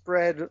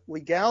widespread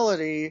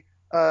legality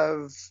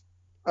of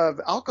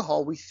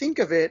alcohol, we think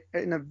of it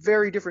in a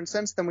very different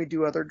sense than we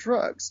do other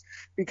drugs.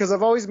 Because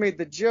I've always made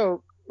the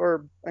joke,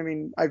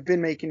 I've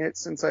been making it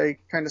since I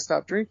kind of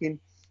stopped drinking,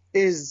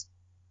 is,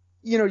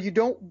 you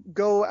don't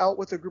go out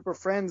with a group of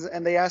friends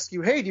and they ask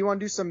you, hey, do you want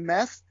to do some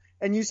meth?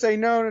 And you say,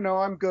 no,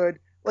 I'm good.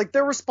 Like,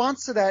 their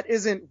response to that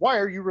isn't, why,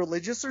 are you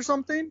religious or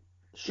something?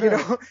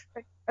 Sure.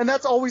 And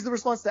that's always the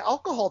response to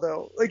alcohol,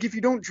 though. Like, if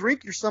you don't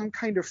drink, you're some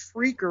kind of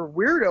freak or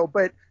weirdo,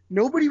 but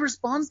nobody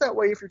responds that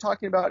way if you're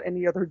talking about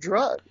any other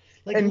drug.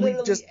 Like, and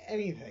literally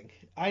anything.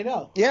 I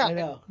know. Yeah. I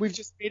know. We've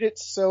just made it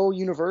so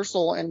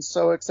universal and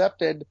so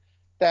accepted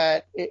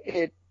that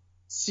it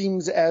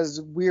seems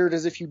as weird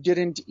as if you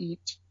didn't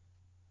eat,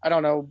 I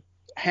don't know,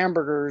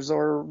 hamburgers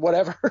or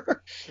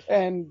whatever.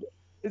 And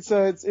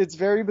so it's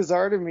very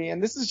bizarre to me.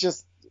 And this is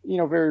just,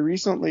 very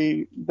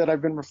recently that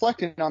I've been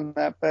reflecting on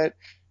that. But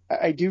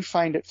I do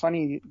find it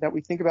funny that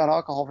we think about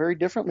alcohol very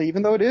differently,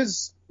 even though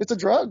it's a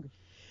drug.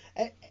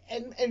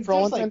 And for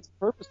all intents and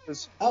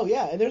purposes. Oh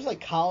yeah, and there's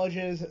like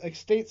colleges, like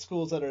state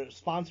schools that are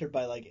sponsored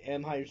by like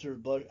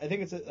Anheuser-Busch. I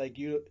think it's at like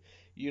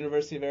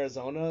University of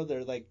Arizona.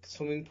 Their like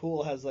swimming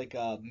pool has like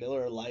a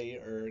Miller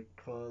Lite or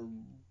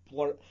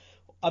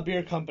a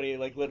beer company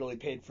like literally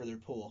paid for their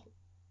pool.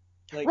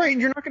 Like, right,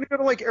 and you're not going to go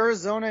to like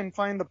Arizona and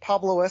find the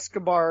Pablo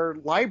Escobar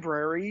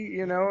library,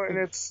 and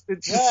it's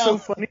just so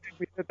funny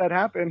that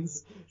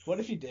happens.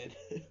 What if you did?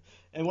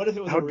 And what if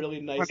it was a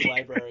really nice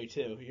library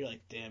too? You're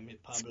like, damn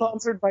it, Pablo.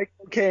 Sponsored by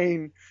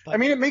cocaine. Pablo. I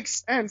mean, it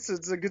makes sense.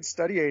 It's a good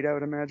study aid, I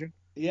would imagine.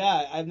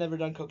 Yeah, I've never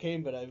done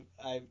cocaine, but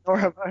Or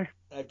have I?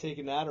 I've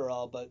taken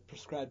Adderall, but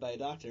prescribed by a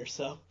doctor.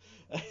 So,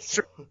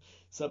 sure.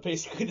 So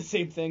basically the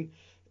same thing.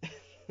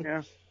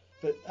 Yeah.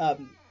 But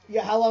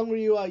how long were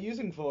you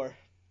using for?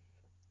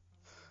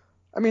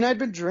 I mean, I'd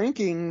been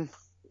drinking,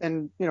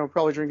 and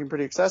probably drinking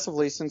pretty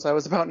excessively since I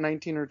was about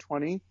 19 or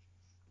 20.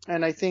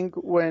 And I think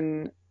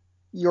when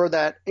you're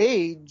that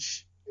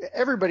age,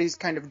 everybody's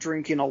kind of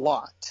drinking a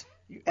lot,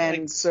 and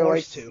like so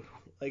it's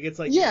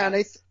like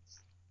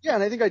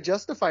and I think I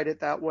justified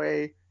it that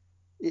way.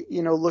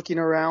 Looking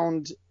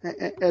around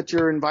at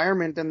your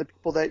environment and the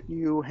people that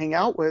you hang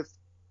out with,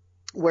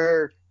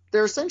 where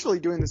they're essentially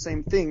doing the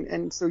same thing,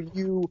 and so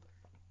you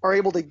aren't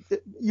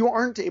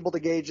able to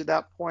gauge at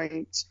that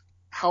point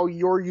how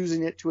you're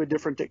using it to a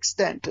different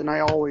extent, and I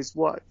always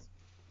was.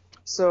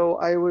 So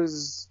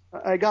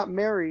I got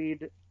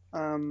married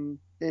in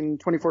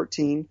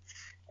 2014,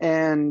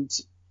 and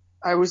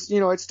I was,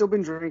 I'd still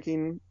been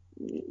drinking,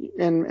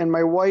 and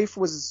my wife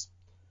was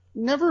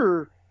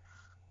never,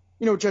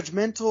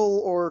 judgmental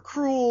or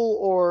cruel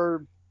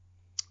or,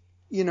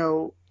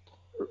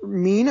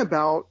 mean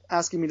about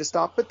asking me to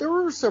stop. But there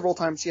were several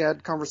times she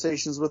had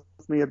conversations with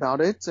me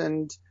about it,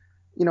 and,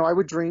 I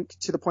would drink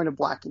to the point of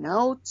blacking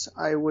out.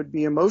 I would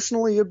be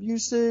emotionally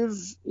abusive.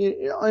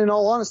 In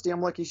all honesty,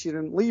 I'm lucky she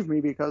didn't leave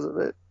me because of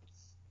it.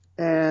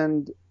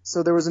 And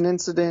so there was an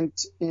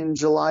incident in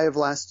July of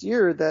last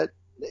year that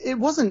it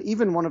wasn't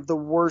even one of the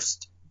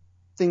worst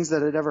things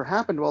that had ever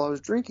happened while I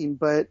was drinking,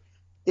 but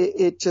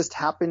it just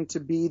happened to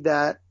be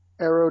that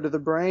arrow to the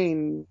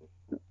brain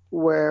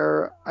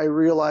where I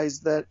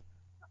realized that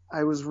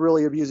I was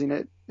really abusing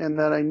it and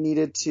that I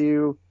needed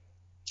to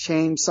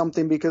change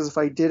something, because if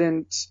I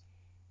didn't,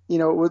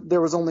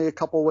 there was only a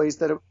couple ways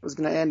that it was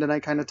going to end, and I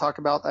kind of talk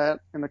about that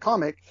in the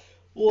comic.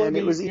 Well, I And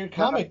it mean, was your either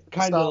comic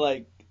kind of stop.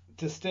 like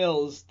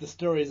distills the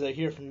stories I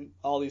hear from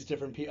all these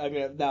different people. I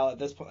mean, now at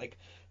this point, like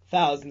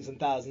thousands and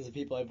thousands of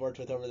people I've worked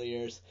with over the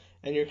years,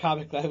 and your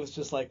comic I was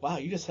just like, wow,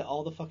 you just hit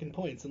all the fucking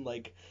points in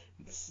like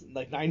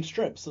 9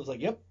 strips. So I was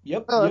like, yep,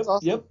 yep, Oh, that's yep,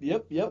 awesome. yep,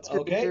 yep, yep. That's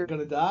good to Okay, hear.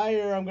 gonna die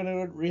or I'm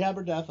gonna rehab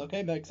or death.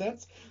 Okay, makes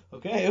sense.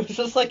 Okay, it was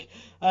just like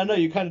I don't know,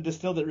 you kind of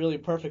distilled it really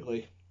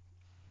perfectly.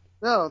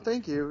 No,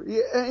 thank you.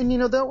 Yeah, and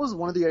that was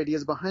one of the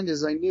ideas behind it,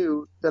 is I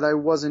knew that I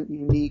wasn't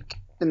unique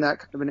in that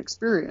kind of an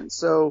experience.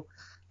 So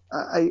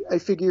I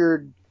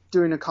figured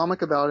doing a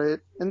comic about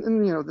it, and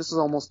this is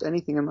almost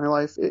anything in my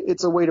life.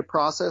 It's a way to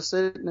process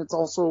it, and it's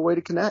also a way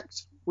to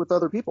connect with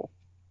other people.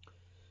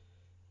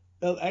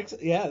 Oh,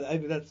 yeah, I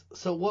mean that's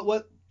so.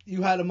 What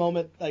you had a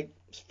moment like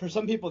for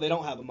some people they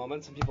don't have a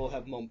moment. Some people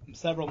have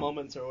several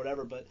moments or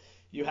whatever. But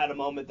you had a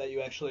moment that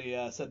you actually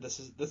said this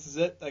is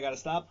it. I gotta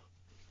stop.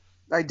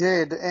 I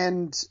did,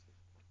 and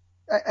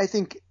I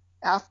think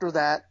after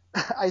that,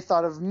 I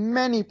thought of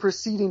many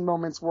preceding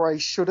moments where I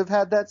should have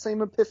had that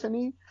same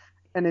epiphany,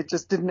 and it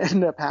just didn't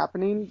end up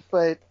happening.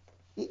 But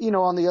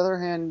on the other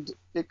hand,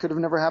 it could have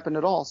never happened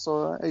at all.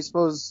 So I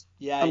suppose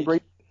Yeah, I'm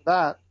grateful for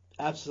that.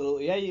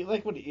 absolutely. Yeah, you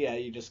like what? Yeah,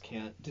 you just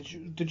can't. Did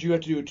you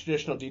have to do a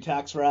traditional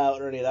detox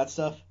route or any of that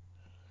stuff?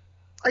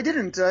 I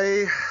didn't.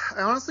 I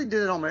honestly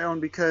did it on my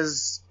own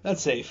because,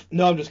 That's safe.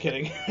 No, I'm just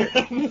kidding.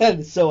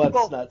 That's so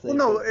it's not well, safe.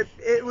 no, But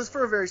it was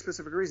for a very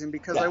specific reason,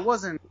 because I yeah,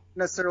 wasn't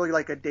necessarily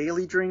like a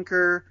daily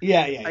drinker.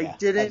 yeah. I I just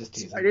didn't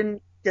tease I him.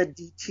 didn't get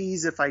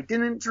DTs if I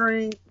didn't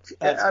drink.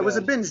 That's I was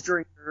a good. binge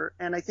drinker,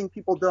 and I think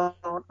people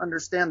don't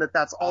understand that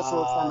that's also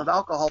a form Uh, of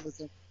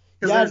alcoholism,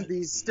 because yeah. there's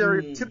these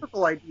Mm,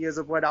 stereotypical ideas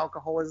of what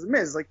alcoholism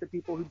is, like the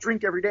people who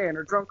drink every day and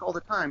are drunk all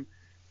the time.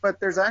 But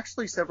there's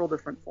actually several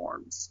different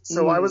forms.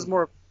 So I was mm,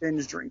 more of a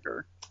binge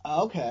drinker.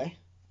 okay.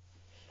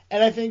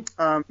 And I think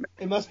Um,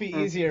 it must be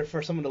hmm. easier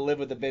for someone to live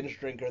with a binge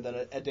drinker than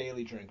a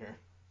daily drinker.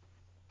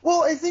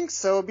 Well, I think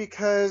so,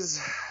 because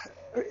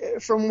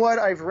from what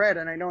I've read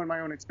and I know in my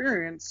own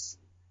experience,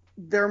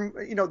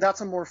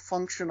 that's a more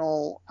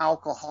functional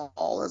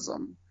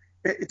alcoholism,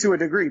 to a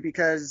degree,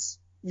 because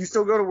you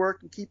still go to work,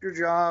 you keep your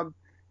job,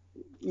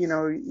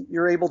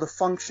 you're able to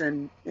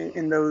function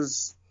in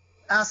those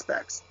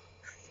aspects.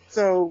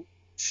 So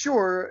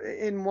sure,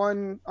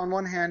 on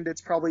one hand,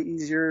 it's probably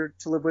easier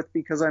to live with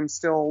because I'm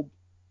still,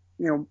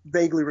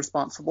 vaguely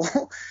responsible.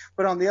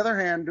 But on the other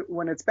hand,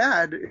 when it's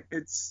bad,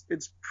 it's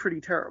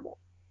pretty terrible.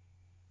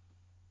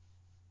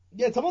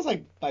 Yeah, it's almost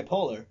like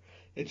bipolar.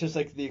 It's just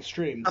like the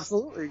extremes.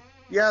 Absolutely.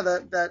 Yeah,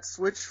 that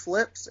switch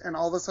flips, and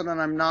all of a sudden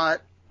I'm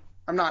not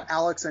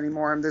Alex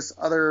anymore. I'm this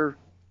other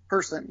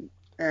person,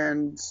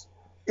 and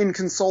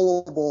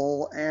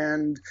inconsolable,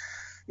 and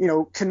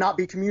cannot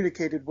be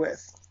communicated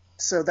with.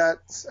 So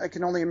I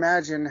can only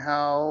imagine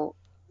how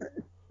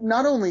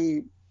not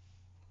only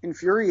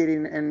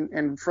infuriating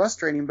and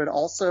frustrating, but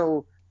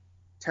also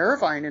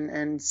terrifying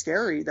and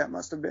scary that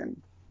must have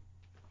been.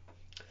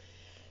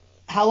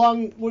 How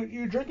long were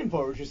you drinking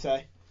for, would you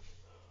say?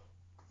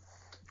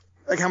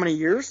 Like, how many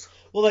years?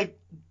 Well, like,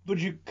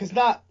 would you, because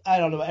not, I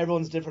don't know,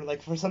 everyone's different.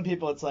 Like, for some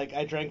people, it's like,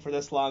 I drank for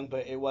this long,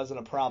 but it wasn't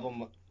a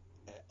problem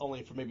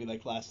only for maybe,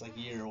 like, last, like,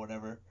 year or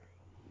whatever.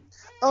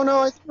 Oh no,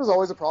 I think it was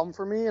always a problem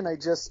for me, and I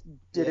just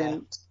Yeah,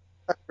 didn't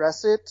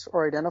address it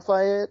or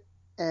identify it.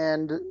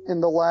 And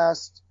in the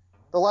last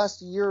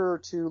year or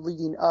two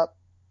leading up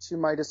to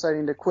my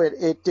deciding to quit,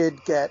 it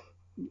did get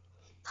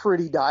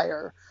pretty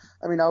dire.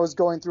 I mean, I was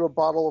going through a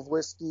bottle of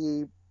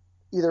whiskey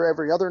either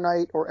every other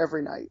night or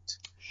every night,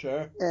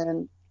 sure.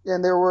 and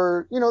there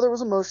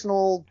was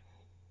emotional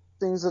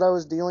things that I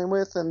was dealing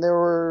with, and there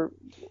were,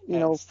 you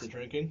know, Hence the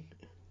drinking.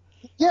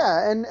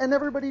 yeah, and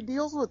everybody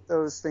deals with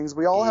those things.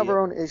 We all have Yeah.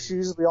 our own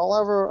issues. We all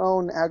have our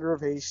own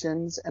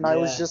aggravations, and I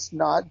was Yeah. just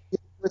not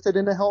dealing with it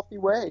in a healthy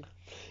way.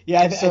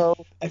 Yeah, So,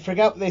 I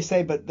forgot what they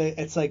say, but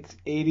it's like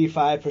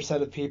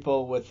 85% of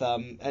people with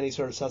any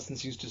sort of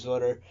substance use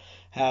disorder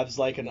has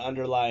like an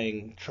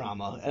underlying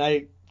trauma, and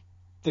I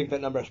think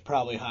that number is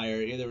probably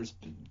higher, either it's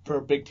for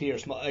big T or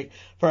small, like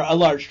for a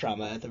large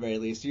trauma at the very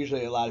least.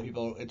 Usually, a lot of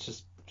people, it's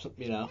just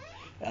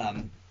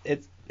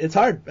it's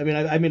hard. I mean,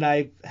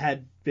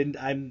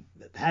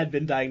 had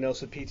been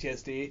diagnosed with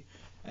PTSD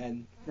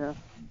and yeah,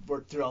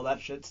 worked through all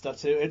that shit stuff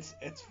too. It's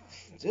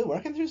dude,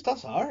 working through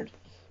stuff's hard,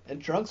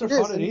 and drugs are it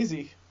is. fun and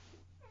easy.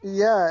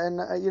 Yeah,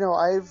 and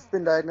I've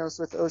been diagnosed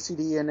with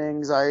OCD and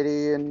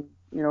anxiety and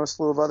a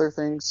slew of other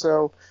things.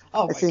 So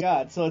Oh I my think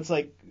god! So it's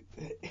like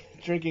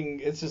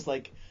drinking. It's just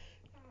like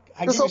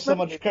I just give you so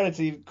much self-medicate. credit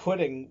to you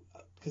quitting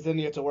because then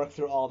you have to work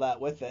through all that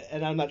with it.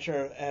 And I'm not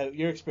sure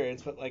your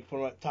experience, but like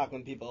from talking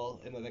with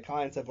people and the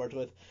clients I've worked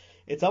with,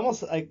 it's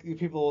almost like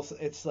people.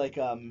 It's like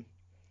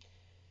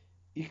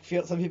you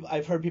feel some people.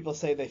 I've heard people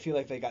say they feel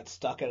like they got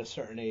stuck at a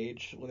certain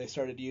age when they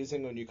started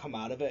using. When you come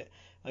out of it,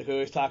 like we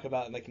always talk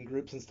about, like in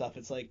groups and stuff,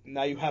 it's like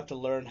now you have to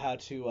learn how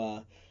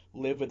to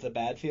live with the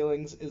bad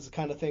feelings. Is the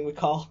kind of thing we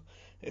call.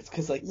 It's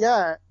because like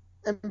Yeah,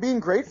 and being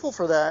grateful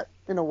for that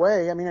in a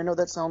way. I mean, I know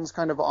that sounds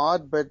kind of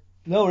odd, but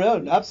no,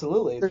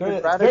 absolutely. there's a It's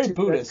very gratitude that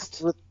Buddhist.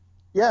 comes with,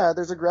 yeah,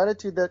 there's a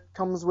gratitude that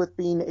comes with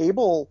being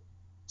able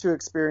to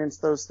experience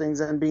those things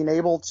and being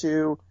able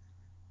to,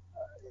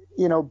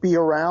 be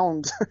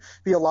around,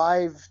 be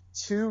alive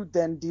to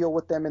then deal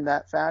with them in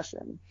that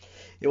fashion.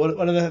 Yeah,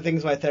 one of the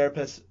things my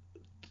therapist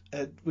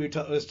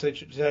was trying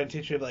to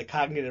teach me like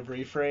cognitive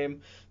reframe.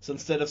 So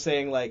instead of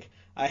saying like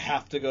I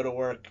have to go to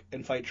work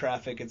and fight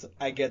traffic, it's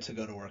I get to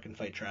go to work and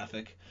fight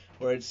traffic.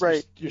 Where it's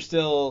Right. you're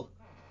still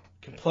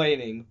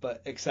complaining,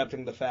 but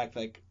accepting the fact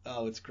like,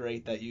 oh, it's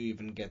great that you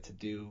even get to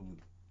do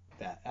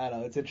that. I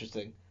don't know, it's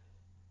interesting.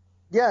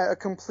 Yeah, a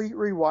complete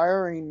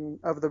rewiring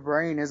of the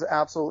brain is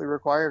absolutely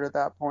required at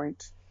that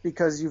point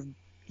because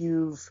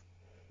you've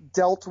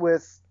dealt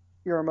with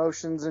your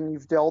emotions and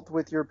you've dealt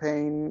with your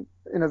pain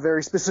in a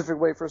very specific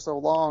way for so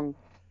long.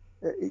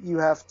 You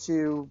have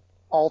to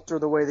alter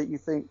the way that you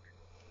think.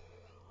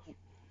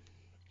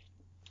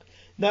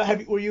 Now,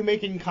 were you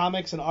making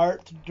comics and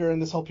art during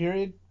this whole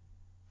period?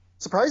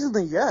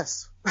 Surprisingly,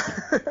 yes.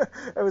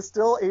 I was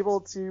still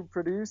able to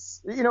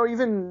produce,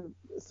 even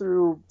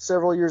through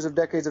several years of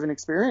decades of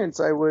inexperience,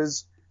 I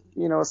was,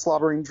 a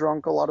slobbering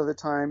drunk a lot of the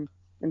time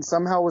and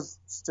somehow was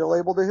still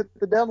able to hit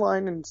the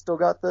deadline and still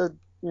got the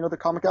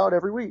comic out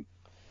every week.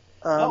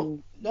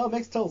 No, it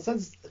makes total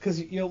sense because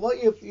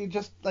you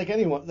just like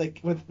anyone like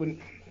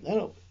when I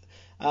don't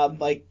know,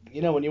 like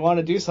when you want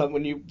to do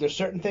something there's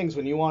certain things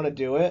when you want to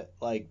do it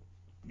like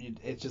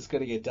it's just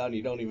gonna get done.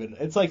 You don't even.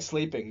 It's like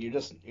sleeping.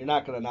 You're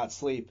not gonna not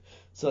sleep.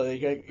 So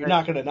you're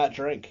not gonna not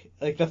drink.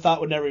 Like the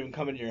thought would never even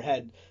come into your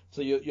head.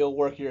 So you'll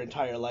work your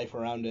entire life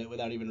around it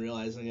without even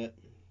realizing it.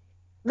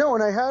 No,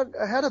 and I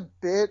had a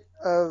bit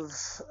of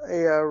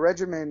a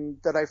regimen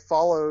that I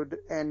followed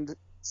and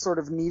sort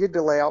of needed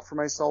to lay out for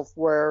myself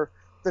where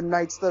the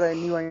nights that I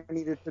knew I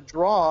needed to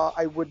draw,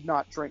 I would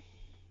not drink.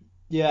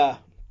 Yeah.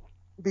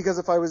 Because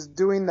if I was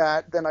doing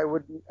that, then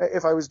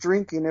if I was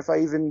drinking, if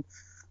I even,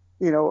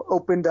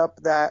 opened up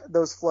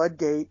those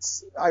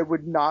floodgates, I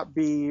would not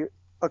be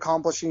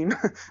accomplishing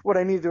what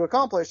I needed to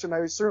accomplish. And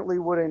I certainly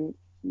wouldn't,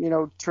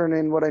 turn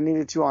in what I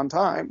needed to on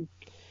time.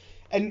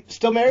 And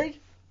still married?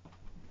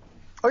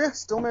 Oh yeah,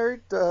 still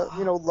married.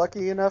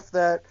 Lucky enough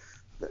that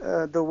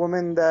the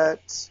woman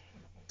that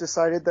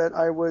decided that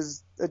I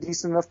was a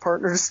decent enough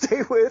partner to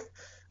stay with,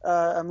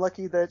 I'm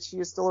lucky that she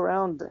is still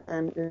around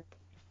and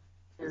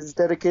is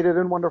dedicated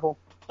and wonderful.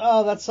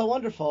 Oh, that's so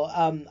wonderful.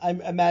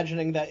 I'm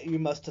imagining that you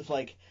must have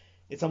like,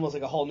 it's almost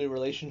like a whole new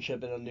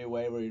relationship in a new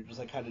way where you're just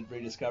like kind of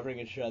rediscovering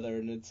each other,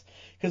 and it's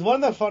because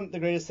one of the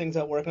greatest things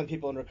about working with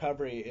people in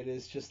recovery, it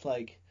is just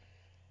like,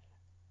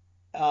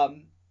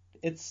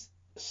 it's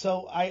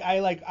so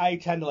I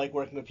tend to like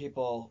working with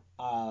people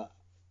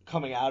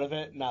coming out of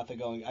it, not the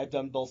going. I've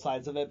done both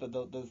sides of it, but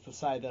the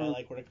side that I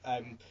like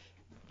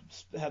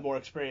have more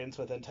experience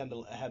with and tend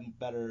to have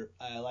better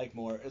I like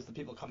more is the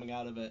people coming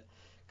out of it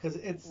because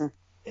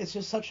it's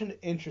just such an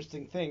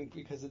interesting thing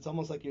because it's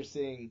almost like you're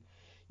seeing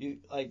you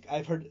like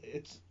I've heard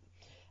it's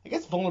I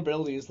guess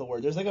vulnerability is the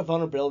word. There's like a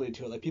vulnerability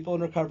to it. Like people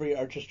in recovery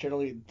are just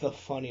generally the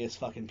funniest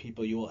fucking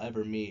people you will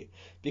ever meet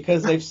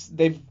because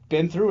they've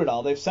been through it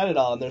all. They've said it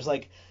all, and there's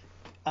like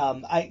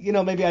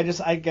maybe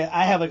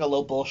I have like a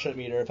low bullshit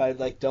meter. If I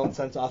like don't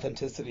sense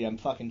authenticity, I'm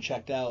fucking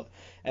checked out.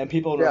 And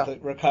people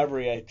in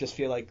recovery, I just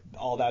feel like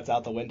all that's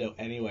out the window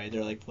anyway.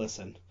 They're like,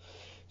 listen,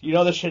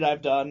 the shit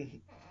I've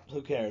done.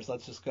 Who cares?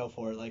 Let's just go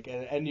for it. Like,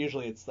 and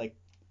usually it's like,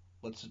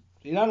 let's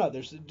no.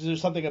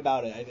 There's something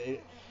about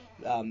it.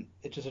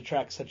 It just it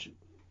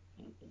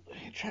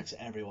attracts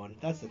everyone.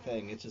 That's the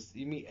thing. It's just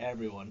you meet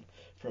everyone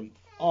from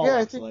all I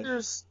walks of think life.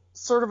 there's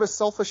sort of a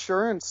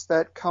self-assurance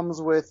that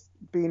comes with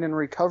being in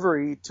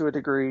recovery to a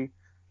degree,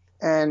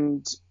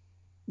 and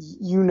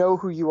you know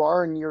who you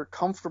are and you're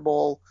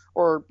comfortable,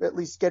 or at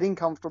least getting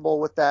comfortable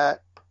with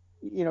that,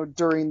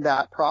 during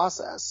that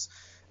process.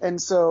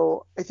 And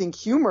so I think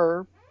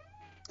humor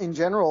in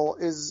general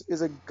is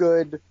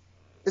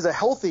a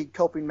healthy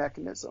coping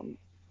mechanism.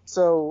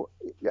 So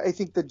I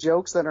think the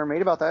jokes that are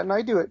made about that, and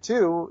I do it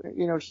too,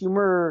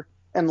 humor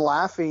and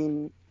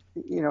laughing,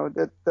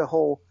 the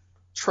whole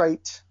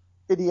trite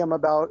idiom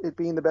about it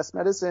being the best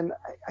medicine.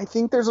 I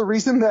think there's a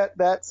reason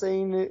that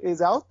saying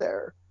is out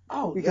there.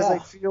 Oh, because yeah. I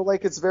feel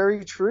like it's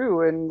very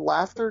true, and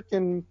laughter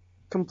can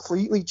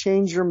completely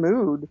change your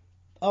mood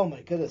Oh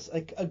my goodness,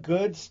 like a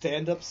good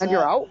stand-up set. and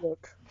your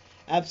outlook.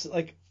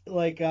 Absolutely,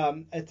 like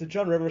it's a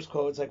Joan Rivers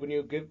quote. It's like when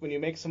you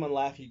make someone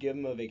laugh, you give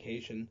them a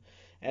vacation.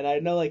 And I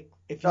know like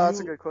if you Oh, that's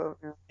a good quote.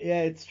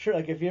 yeah, it's true.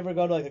 Like if you ever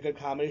go to like a good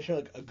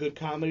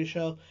comedy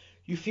show,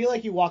 you feel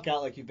like you walk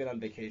out like you've been on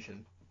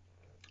vacation.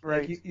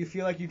 Right. Like you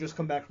feel like you just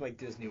come back from like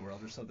Disney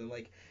World or something.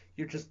 Like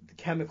you're just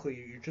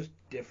chemically you're just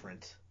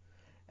different.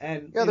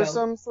 And Yeah, there's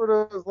some sort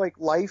of like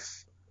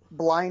life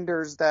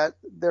blinders that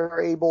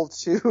they're able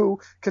to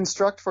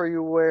construct for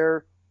you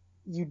where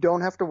you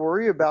don't have to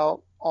worry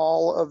about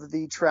all of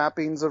the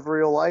trappings of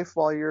real life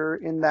while you're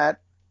in that,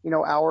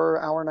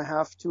 hour and a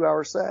half, 2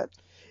 hour set.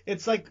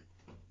 It's like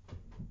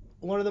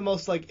one of the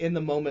most like in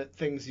the moment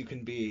things you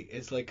can be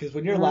is like, because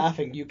when you're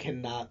laughing, you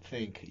cannot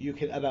think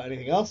about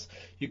anything else.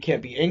 You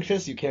can't be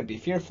anxious. You can't be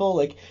fearful.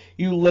 Like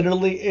you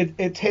literally,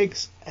 it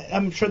takes.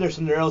 I'm sure there's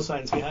some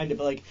neuroscience behind it,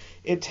 but like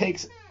it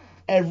takes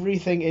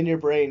everything in your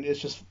brain. It's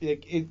just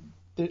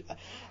when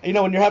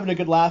you're having a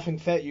good laughing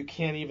fit, you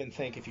can't even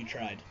think if you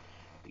tried.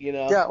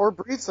 Yeah, or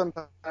breathe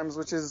sometimes,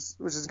 which is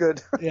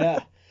good. Yeah.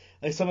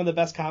 Like some of the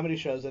best comedy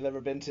shows I've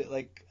ever been to.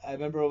 Like I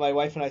remember when my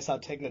wife and I saw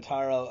Tig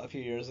Notaro a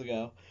few years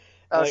ago.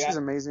 Oh, she's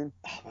amazing.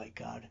 Oh my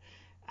god,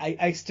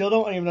 I still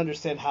don't even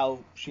understand how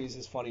she's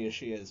as funny as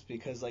she is,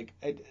 because like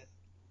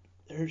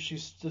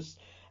she's just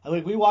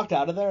like, we walked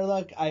out of there,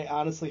 like I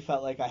honestly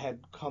felt like I had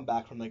come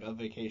back from like a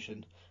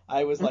vacation.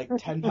 I was like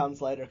 10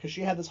 pounds lighter because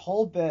she had this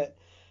whole bit.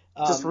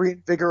 Just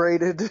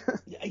reinvigorated.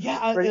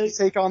 Yeah, ready to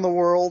take on the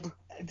world.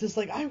 Just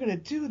like, I'm gonna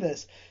do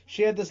this.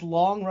 She had this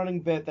long running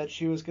bit that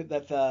she was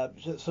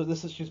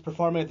she's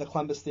performing at the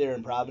Columbus Theater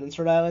in Providence,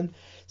 Rhode Island.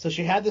 So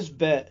she had this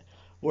bit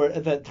where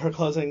that her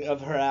closing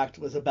of her act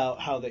was about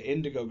how the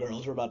Indigo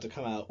Girls were about to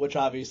come out, which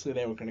obviously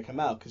they were going to come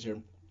out because you're,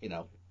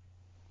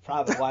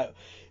 Providence.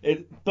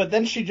 But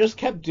then she just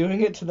kept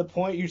doing it to the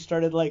point you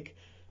started like,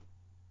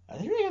 are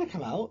they really going to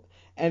come out?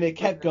 And it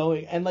kept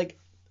going, and like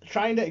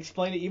trying to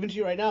explain it even to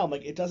you right now, I'm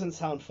like, it doesn't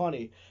sound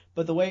funny.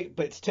 But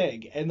it's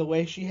Tig, and the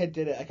way she had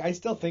did it, like I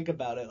still think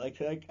about it.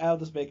 Like I'll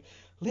just make,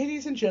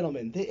 ladies and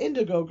gentlemen, the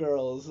Indigo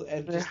Girls,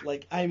 and just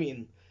like, I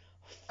mean,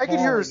 I could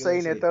hear her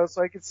saying it though,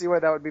 so I could see why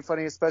that would be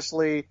funny,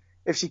 especially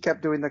if she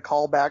kept doing the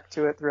callback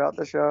to it throughout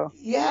the show.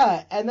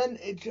 Yeah, and then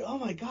oh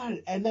my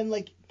god, and then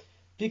like,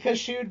 because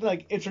she would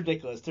like, it's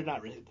ridiculous. They're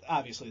not really,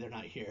 obviously they're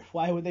not here.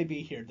 Why would they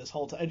be here this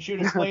whole time? And she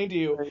would explain to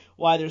you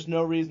why there's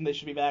no reason they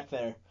should be back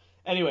there.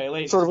 Anyway,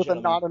 ladies sort of and with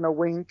gentlemen, a nod and a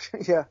wink.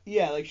 Yeah.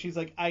 Yeah, like she's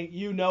like, I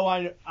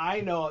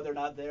know they're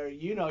not there.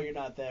 You know you're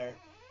not there.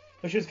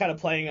 But she was kind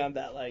of playing on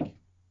that, like,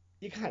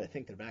 you kind of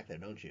think they're back there,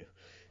 don't you?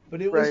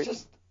 But it was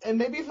just, and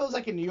maybe if it was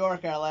like in New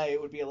York, LA,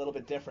 it would be a little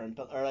bit different,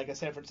 or like a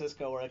San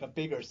Francisco, or like a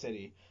bigger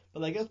city.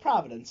 But like, it was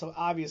Providence, so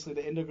obviously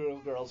the Indigo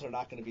Girls are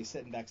not going to be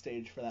sitting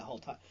backstage for that whole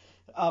time.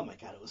 Oh my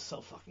god, it was so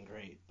fucking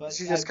great. But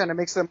she just kind of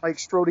makes them like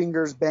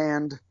Schrodinger's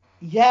band.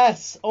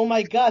 Yes. Oh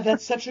my god,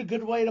 that's such a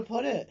good way to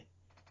put it.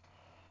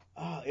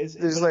 Oh,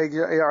 like,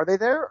 are they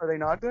there? Are they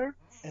not there?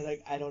 And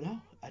like, I don't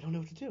know. I don't know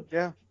what to do.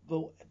 Yeah.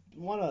 But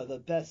one of the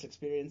best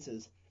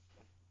experiences.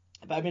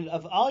 But I mean,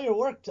 of all your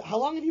work, how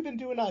long have you been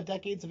doing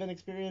Decades of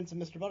Inexperience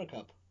and Mr.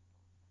 Buttercup?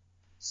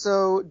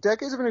 So,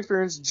 Decades of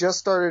Inexperience just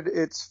started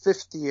its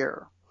 5th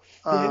year.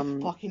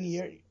 Fifth fucking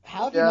year?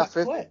 How have you not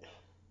quit?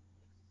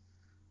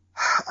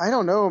 I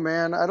don't know,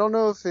 man. I don't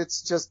know if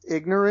it's just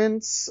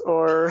ignorance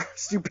or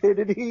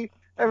stupidity.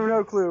 I have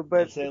no clue,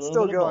 but it's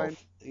still going.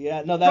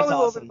 Yeah, no, that's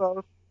probably awesome. A little bit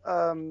both.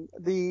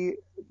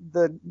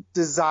 The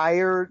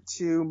desire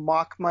to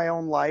mock my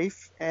own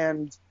life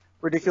and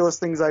ridiculous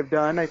things I've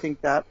done, I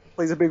think that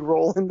plays a big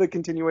role in the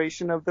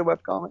continuation of the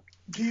webcomic.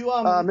 Do you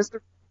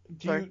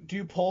do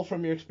you pull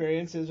from your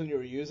experiences when you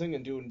were using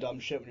and doing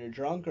dumb shit when you're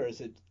drunk, or is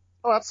it?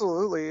 Oh,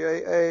 absolutely.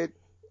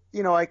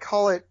 I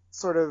call it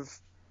sort of,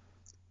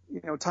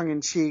 tongue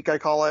in cheek. I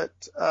call it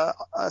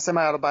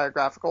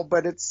semi-autobiographical,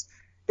 but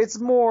it's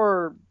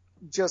more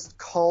just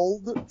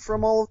culled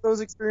from all of those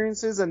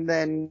experiences and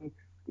then,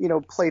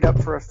 played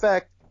up for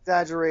effect,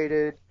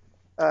 exaggerated.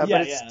 But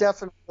it's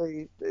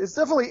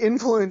definitely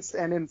influenced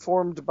and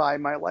informed by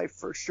my life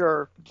for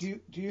sure. Do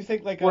you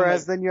think like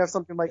whereas then you have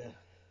something like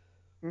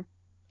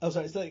Oh,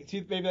 sorry. So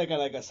maybe like on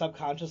a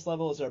subconscious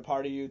level, is there a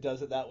part of you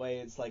does it that way?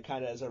 It's like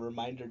kind of as a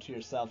reminder to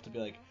yourself to be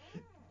like,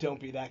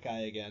 don't be that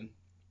guy again.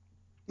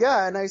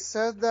 Yeah, and I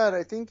said that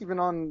I think even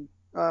on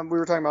we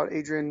were talking about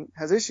Adrian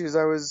Has Issues.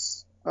 I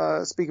was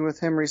speaking with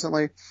him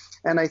recently,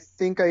 and I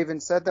think I even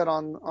said that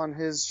on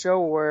his show,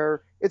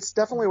 where it's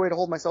definitely a way to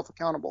hold myself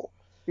accountable,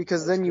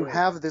 because then you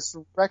have this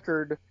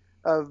record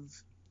of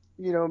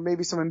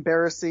maybe some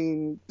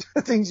embarrassing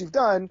things you've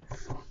done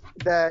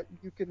that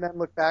you can then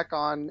look back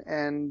on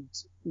and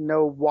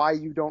know why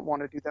you don't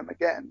want to do them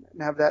again,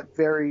 and have that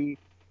very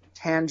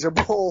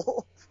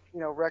tangible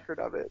record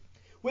of it.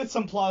 With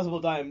some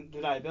plausible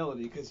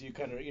deniability, because you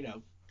kind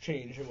of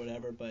change or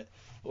whatever, but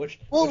it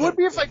would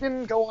be if I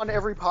didn't go on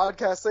every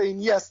podcast saying,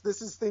 yes,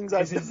 this is things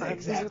I've done. This is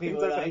exactly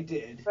what I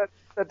did.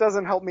 That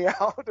doesn't help me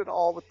out at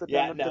all with the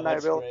deniability.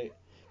 That's great.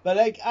 But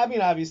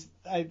obviously,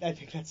 I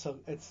think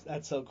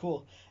that's so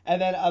cool.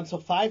 And then so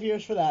 5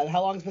 years for that.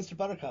 How long is Mr.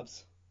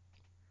 Buttercups?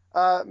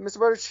 Mr.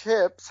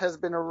 Butterchips has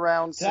been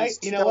around since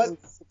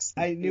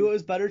 2016. I knew it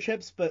was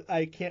Butterchips, but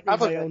I can't read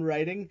my own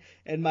writing,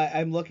 and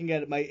I'm looking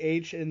at it, my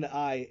H and the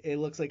I. It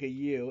looks like a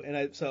U,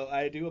 and so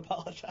I do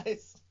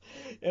apologize.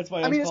 It's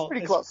my own fault. It's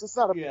pretty close. It's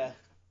not a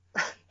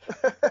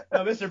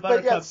No, Mr.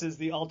 Buttercups is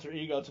the alter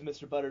ego to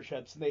Mr.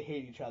 Butterchips, and they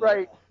hate each other.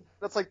 Right.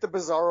 That's like the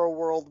Bizarro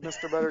world,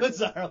 Mr.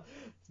 Butterchip. Bizarro.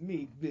 It's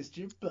me,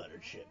 Mr.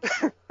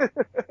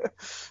 Butterchip.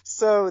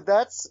 So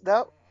that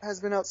has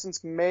been out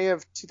since May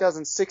of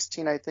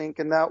 2016, I think,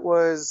 and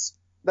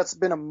that's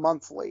been a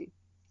monthly.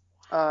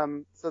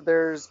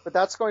 But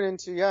that's going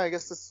into, I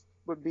guess this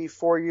would be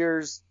 4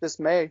 years this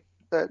May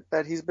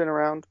that he's been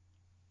around.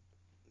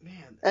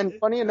 Man. And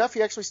funny enough,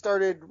 he actually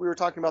started, we were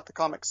talking about the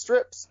comic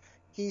strips.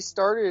 He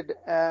started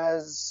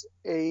as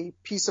a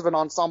piece of an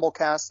ensemble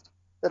cast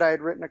that I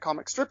had written a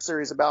comic strip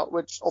series about,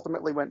 which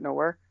ultimately went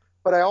nowhere.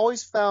 But I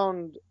always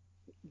found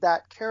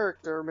that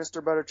character,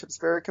 Mr.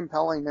 Butterchips, very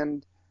compelling.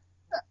 And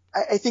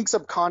I think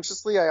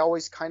subconsciously I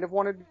always kind of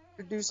wanted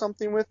to do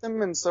something with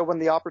him. And so when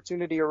the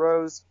opportunity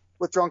arose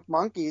with Drunk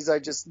Monkeys, I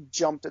just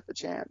jumped at the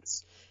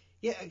chance.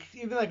 Yeah,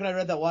 even like when I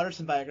read that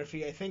Watterson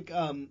biography, I think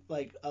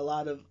like a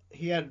lot of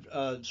he had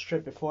a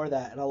strip before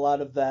that, and a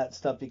lot of that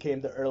stuff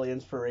became the early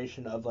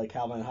inspiration of like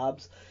Calvin and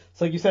Hobbes.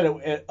 So like you said,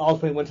 it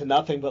ultimately went to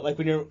nothing. But like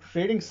when you're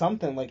creating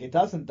something, like it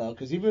doesn't though,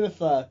 because even if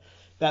that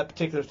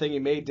particular thing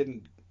you made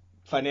didn't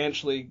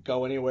financially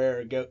go anywhere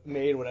or get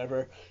made,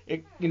 whatever,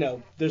 it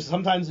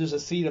sometimes there's a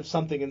seed of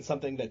something in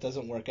something that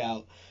doesn't work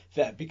out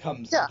that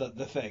becomes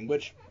the thing,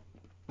 which.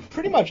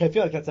 Pretty much, I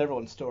feel like that's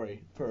everyone's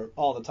story for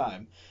all the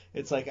time.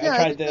 It's like, I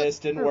tried this,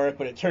 didn't work,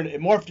 but it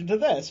morphed into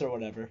this or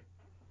whatever.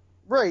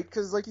 Right,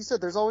 because like you said,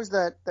 there's always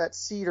that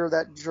seed or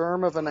that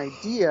germ of an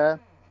idea,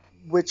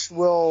 which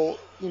will,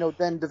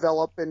 then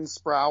develop and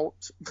sprout,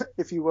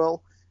 if you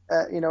will,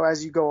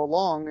 as you go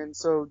along. And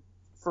so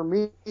for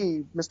me,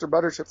 Mr.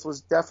 Butterchips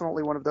was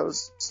definitely one of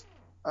those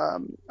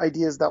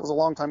ideas that was a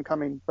long time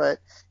coming, but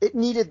it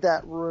needed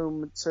that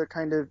room to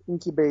kind of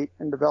incubate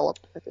and develop,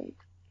 I think.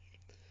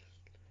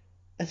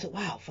 I said,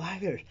 wow,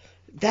 5 years.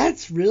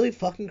 That's really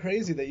fucking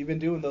crazy that you've been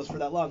doing those for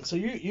that long. So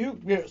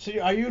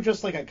are you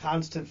just like a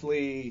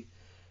constantly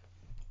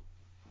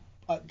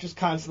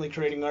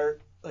creating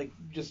art? Like,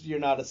 just you're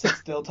not a sit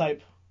still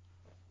type?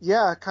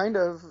 Yeah, kind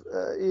of.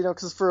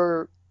 Because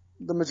for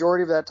the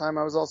majority of that time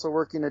I was also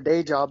working a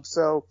day job.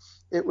 So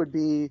it would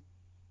be,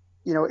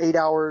 8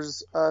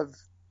 hours of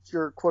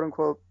your quote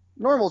unquote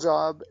normal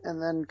job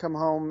and then come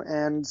home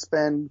and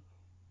spend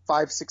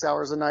 5-6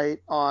 hours a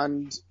night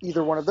on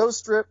either one of those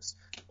strips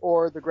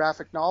or the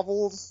graphic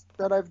novels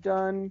that I've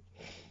done,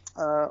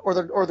 or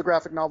the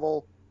graphic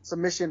novel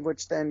submission,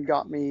 which then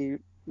got me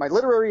my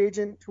literary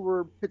agent, who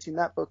we're pitching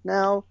that book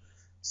now.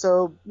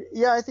 So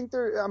yeah, I think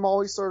I'm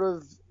always sort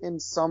of in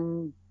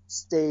some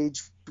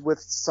stage with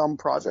some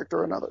project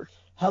or another.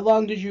 How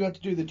long did you have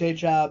to do the day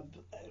job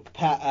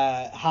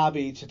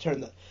hobby to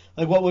turn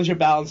what was your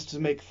balance to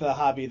make the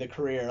hobby the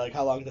career? Like,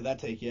 how long did that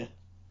take you?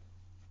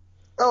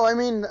 Oh, I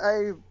mean,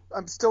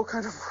 I'm still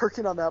kind of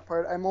working on that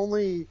part. I'm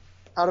only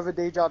out of a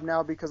day job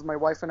now because my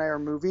wife and I are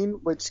moving,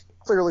 which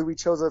clearly we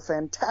chose a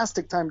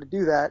fantastic time to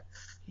do that.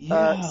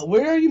 Yeah,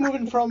 where are you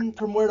moving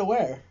from where to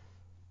where?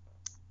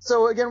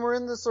 So again, we're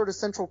in the sort of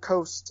central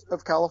coast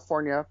of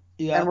California,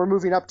 and we're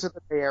moving up to the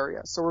Bay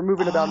Area. So we're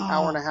moving about an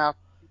hour and a half,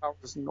 2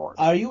 hours north.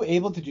 Are you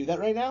able to do that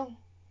right now?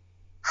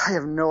 I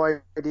have no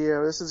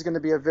idea. This is going to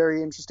be a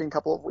very interesting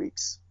couple of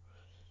weeks.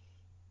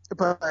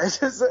 But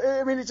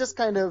it just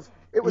kind of,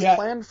 it was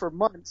planned for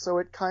months, so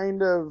it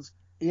kind of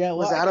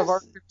was out of our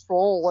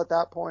control at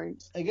that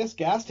point. I guess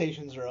gas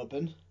stations are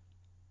open.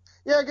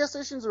 Yeah, gas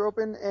stations are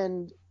open,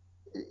 and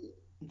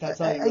that's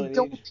all you really I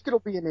don't think it'll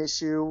be an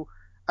issue.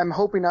 I'm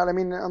hoping not. I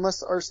mean,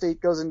 unless our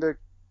state goes into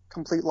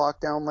complete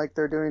lockdown like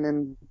they're doing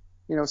in,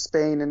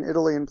 Spain and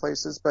Italy and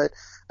places. But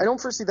I don't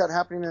foresee that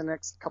happening in the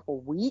next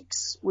couple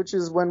weeks, which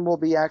is when we'll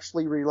be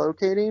actually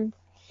relocating.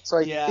 So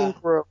I think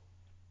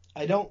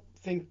I don't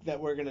think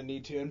that we're going to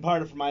need to. And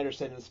part of my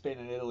understanding of Spain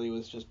and Italy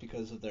was just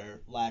because of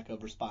their lack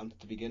of response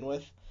to begin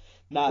with.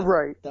 Not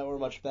that we're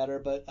much better,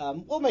 but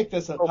we'll make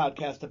this a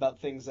podcast about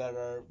things that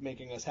are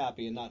making us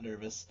happy and not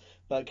nervous.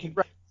 But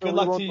good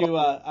luck to you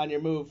on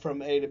your move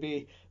from A to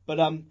B.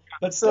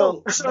 But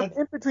still, so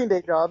in between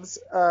day jobs.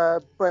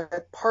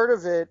 But part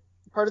of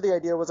the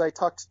idea was I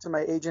talked to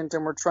my agent,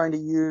 and we're trying to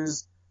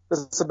use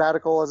the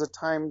sabbatical as a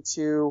time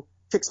to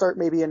kickstart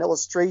maybe an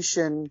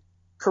illustration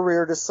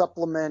career to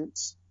supplement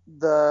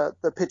the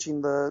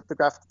pitching the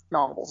graphic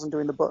novels and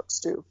doing the books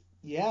too.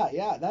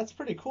 Yeah, that's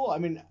pretty cool. I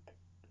mean,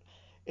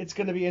 it's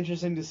going to be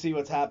interesting to see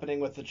what's happening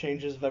with the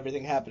changes of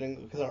everything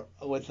happening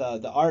with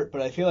the art,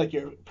 but I feel like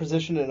you're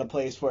positioned in a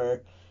place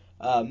where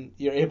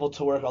you're able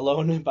to work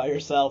alone and by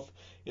yourself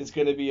is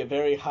going to be a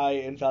very high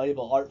and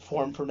valuable art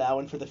form from now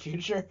and for the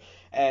future,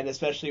 and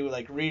especially with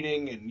like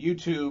reading and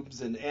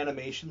YouTubes and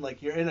animation,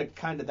 like you're in a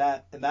kind of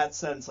that, in that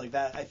sense, like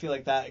that, I feel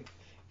like that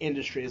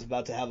industry is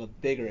about to have a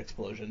bigger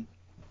explosion.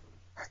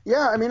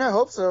 Yeah, I mean, I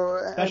hope so.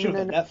 Especially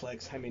with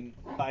Netflix, I mean,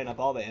 buying up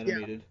all the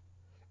animated. Yeah.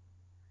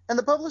 And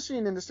the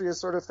publishing industry has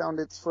sort of found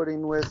its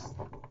footing with,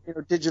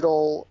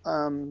 digital,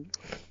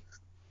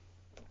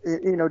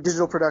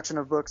 digital production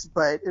of books.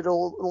 But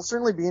it'll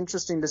certainly be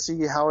interesting to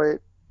see how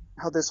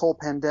this whole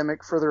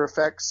pandemic further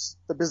affects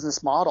the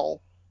business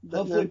model.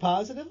 Hopefully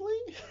positively.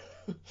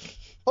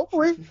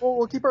 Hopefully,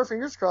 we'll keep our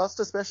fingers crossed.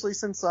 Especially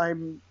since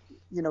I'm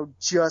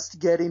just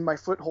getting my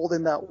foothold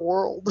in that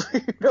world.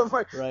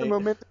 The Right.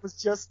 momentum was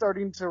just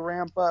starting to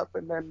ramp up,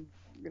 and then,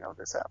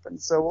 this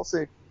happened. So we'll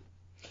see.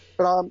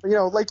 But,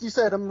 like you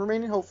said, I'm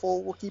remaining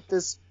hopeful. We'll keep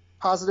this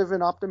positive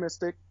and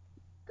optimistic,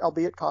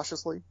 albeit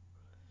cautiously.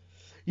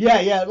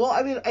 Yeah. Well,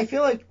 I mean, I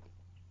feel like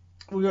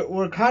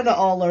we're kind of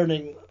all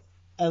learning.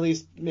 At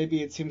least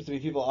maybe it seems to be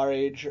people our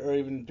age or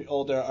even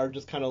older are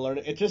just kind of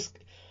learning. It just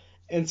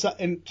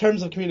in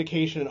terms of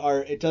communication and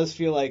art, it does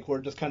feel like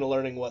we're just kind of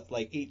learning what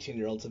like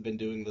 18-year-olds have been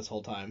doing this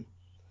whole time.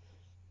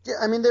 Yeah,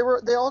 I mean,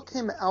 they all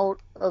came out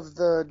of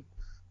the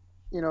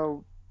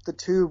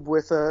tube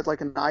with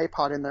like an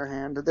iPod in their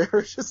hand. They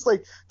were just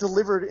like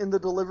delivered in the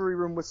delivery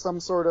room with some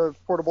sort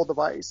of portable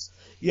device.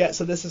 Yeah,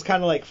 so this is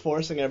kind of like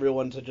forcing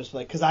everyone to just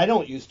like, because I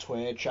don't use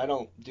Twitch, I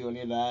don't do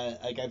any of that.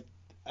 Like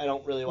I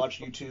don't really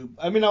watch YouTube.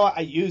 I mean,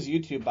 I use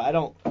YouTube, but I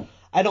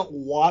don't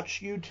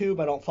watch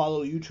YouTube. I don't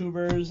follow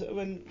YouTubers. I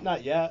mean,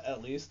 not yet,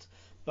 at least.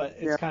 But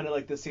it's kind of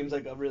like this seems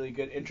like a really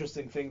good,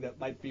 interesting thing that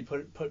might be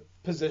put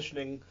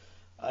positioning,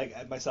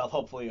 like myself,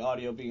 hopefully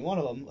audio being one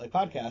of them, like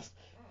podcast,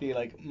 be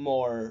like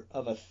more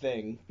of a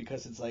thing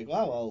because it's like,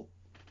 wow, well,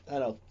 I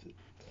don't know,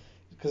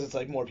 because it's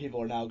like more people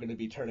are now going to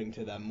be turning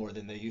to them more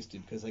than they used to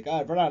because like,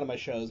 I've run out of my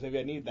shows. Maybe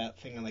I need that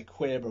thing on like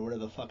Quib or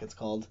whatever the fuck it's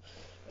called.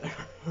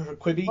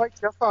 Quibi. I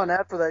just saw an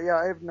ad for that. Yeah,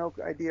 I have no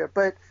idea.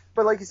 But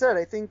like you said,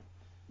 I think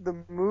the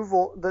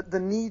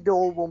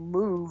needle will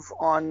move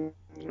on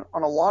a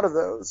lot of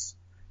those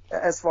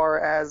as far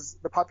as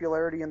the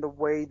popularity and the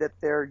way that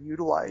they're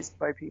utilized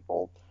by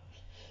people.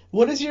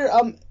 What is your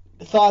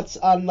thoughts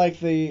on like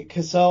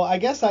because so I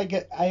guess I'll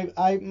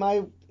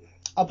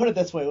put it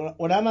this way,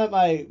 when I'm at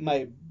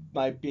my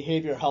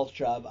behavioral health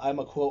job, I'm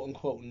a quote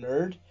unquote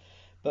nerd,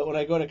 but when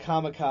I go to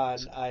Comic-Con,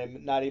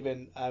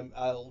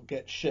 I'll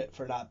get shit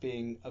for not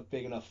being a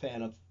big enough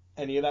fan of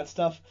any of that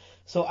stuff.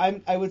 So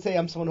I would say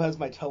I'm someone who has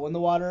my toe in the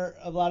water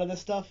of a lot of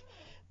this stuff.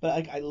 But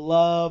like I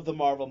love the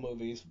Marvel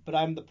movies, but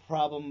I'm the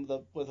problem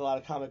with a lot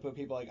of comic book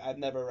people. Like I've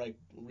never like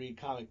read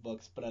comic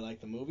books, but I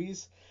like the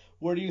movies.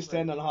 Where do you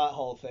stand on that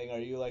whole thing? Are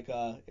you like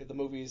the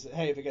movies?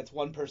 Hey, if it gets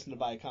one person to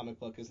buy a comic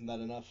book, isn't that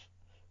enough?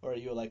 Or are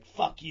you like,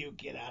 fuck you,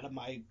 get out of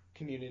my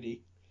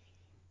community?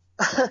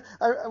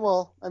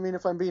 Well, I mean,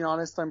 if I'm being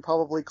honest, I'm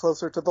probably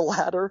closer to the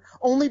latter.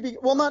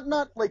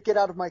 Not like get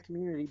out of my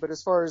community, but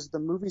as far as the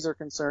movies are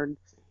concerned,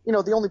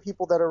 the only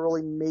people that are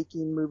really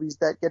making movies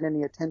that get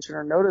any attention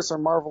or notice are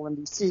Marvel and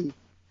DC,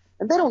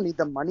 and they don't need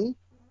the money.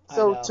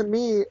 So to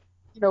me,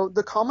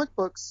 the comic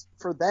books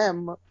for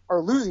them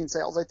are losing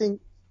sales. I think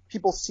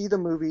people see the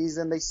movies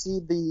and they see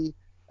the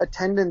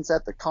attendance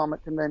at the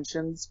comic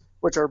conventions,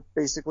 which are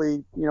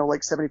basically,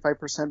 like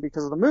 75%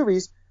 because of the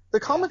movies. The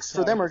comics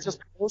for them are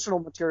just promotional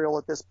material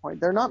at this point.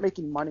 They're not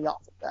making money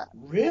off of that.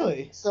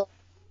 Really? So,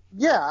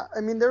 yeah, I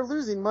mean, they're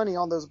losing money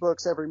on those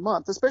books every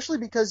month, especially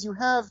because you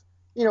have,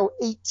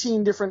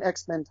 18 different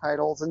X-Men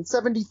titles and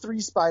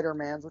 73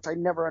 Spider-Mans, which I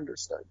never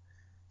understood.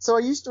 So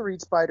I used to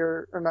read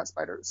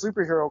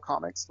superhero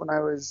comics when I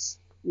was,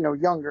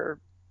 younger.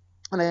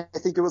 And I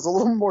think it was a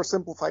little more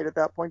simplified at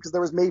that point because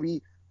there was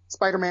maybe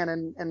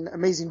Spider-Man and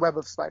Amazing Web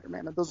of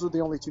Spider-Man, and those were the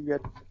only two you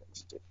had to pay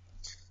attention to.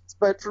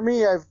 But for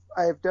me,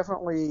 I've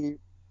definitely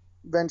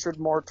ventured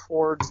more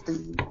towards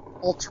the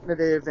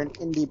alternative and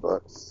indie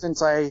books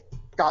since I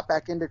got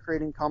back into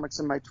creating comics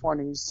in my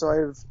 20s. So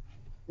I've,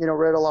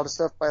 read a lot of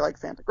stuff by like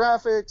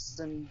Fantagraphics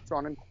and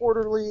Drawn and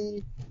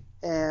Quarterly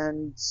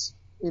and,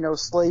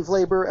 Slave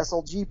Labor,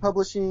 SLG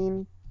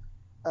Publishing,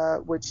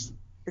 which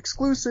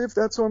exclusive,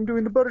 that's who I'm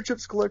doing the Butter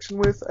Chips collection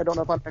with. I don't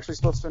know if I'm actually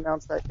supposed to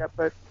announce that yet,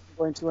 but I'm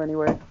going to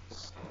anyway.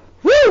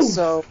 Woo!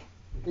 So,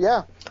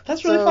 yeah.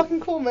 That's really fucking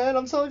cool, man.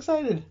 I'm so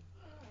excited.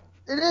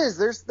 It is.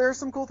 There's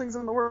some cool things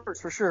in the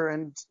works for sure,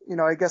 and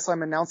I guess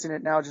I'm announcing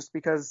it now just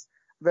because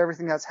of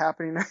everything that's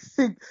happening. I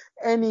think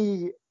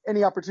any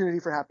opportunity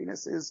for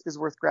happiness is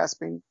worth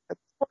grasping at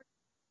this point.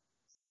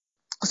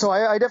 So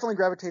I definitely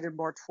gravitated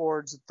more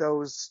towards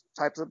those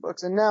types of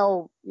books, and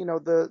now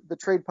the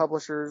trade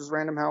publishers,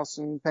 Random House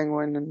and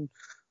Penguin, and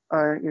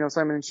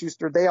Simon and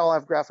Schuster, they all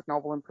have graphic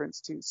novel imprints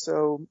too.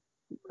 So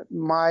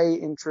my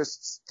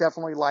interests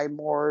definitely lie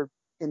more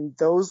in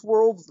those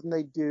worlds than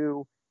they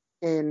do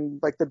in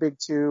like the big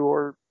two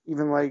or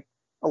even like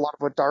a lot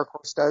of what Dark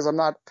Horse does. I'm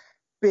not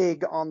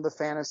big on the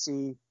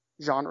fantasy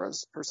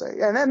genres per se,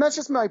 and that's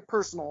just my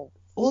personal.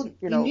 Well,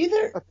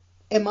 neither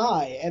am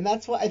I, and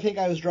that's why I think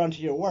I was drawn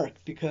to your work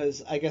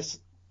because I guess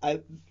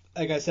like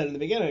I said in the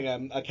beginning,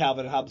 I'm a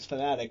Calvin and Hobbes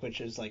fanatic,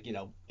 which is like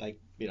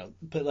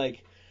but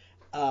like,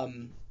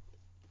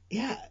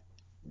 yeah.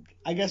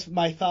 I guess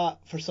my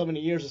thought for so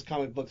many years was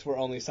comic books were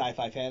only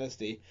sci-fi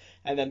fantasy,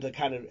 and then to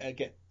kind of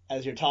get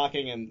as you're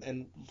talking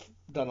and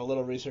done a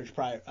little research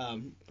prior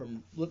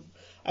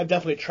I've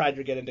definitely tried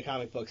to get into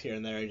comic books here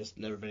and there. I just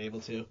never been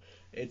able to.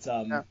 It's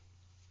I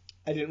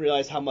didn't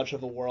realize how much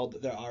of a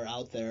world there are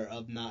out there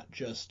of not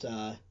just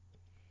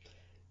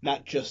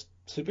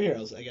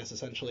superheroes, I guess,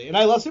 essentially. And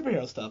I love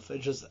superhero stuff.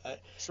 It's just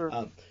Sure.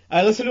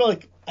 I listen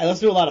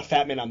to a lot of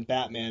Fat Man on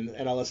Batman,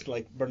 and I listen to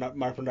like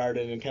Mark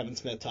Bernardin and Kevin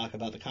Smith talk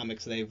about the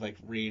comics they've like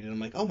read, and I'm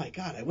like, oh my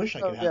god, I wish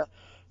I could have. Yeah.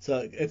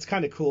 So it's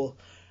kind of cool.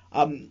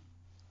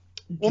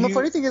 Well, the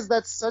funny thing is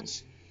that's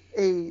such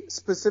a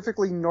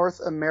specifically North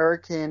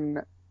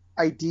American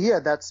idea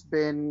that's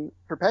been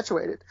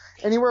perpetuated.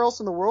 Anywhere else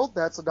in the world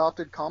that's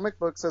adopted comic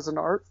books as an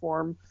art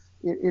form,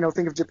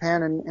 think of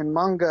Japan and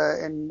manga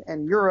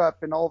and Europe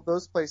and all of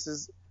those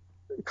places.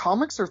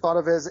 Comics are thought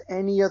of as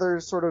any other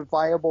sort of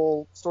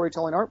viable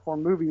storytelling art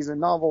form, movies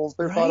and novels.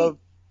 They're thought of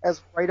as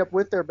right up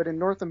with there. But in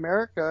North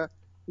America,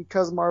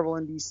 because Marvel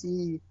and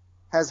DC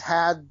has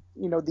had,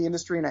 the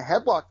industry in a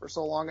headlock for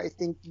so long, I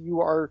think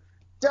you are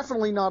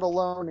definitely not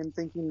alone in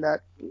thinking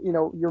that,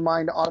 your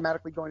mind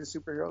automatically going to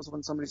superheroes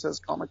when somebody says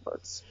comic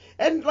books.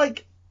 And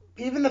like,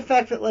 even the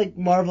fact that like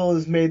Marvel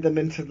has made them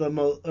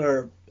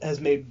into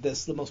has made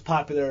this the most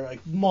popular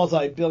like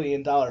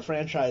multi-billion-dollar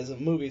franchise of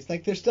movies.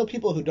 Like, there's still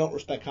people who don't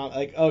respect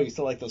like, oh, you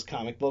still like those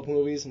comic book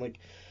movies? I'm like,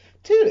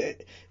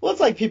 dude, it's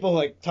like people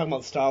like talking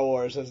about Star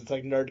Wars as it's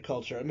like nerd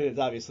culture. I mean, it's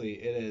obviously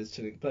it is,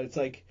 but it's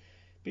like,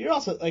 but you're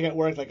also like at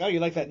work like, oh, you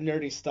like that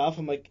nerdy stuff?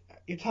 I'm like,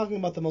 you're talking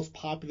about the most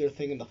popular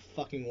thing in the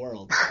fucking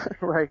world.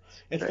 Right.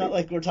 It's not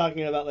like we're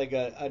talking about like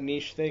a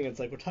niche thing. It's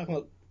like we're talking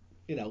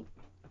about,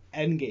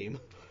 Endgame.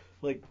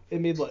 Like, it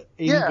made what,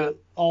 80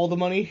 all the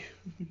money?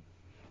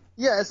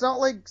 Yeah, it's not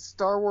like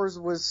Star Wars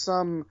was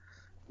some,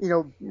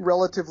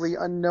 relatively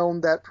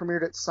unknown that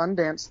premiered at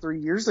Sundance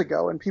 3 years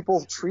ago, and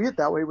people treat it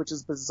that way, which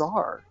is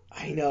bizarre.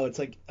 I know, it's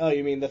like, oh,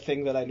 you mean the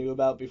thing that I knew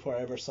about before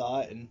I ever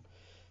saw it, and,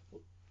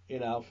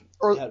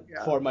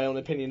 formed my own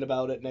opinion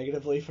about it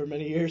negatively for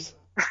many years?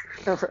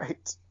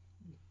 Right.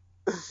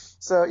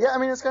 So, yeah, I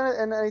mean, it's kind of,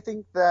 and I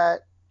think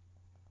that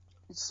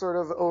sort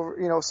of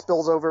over,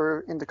 spills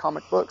over into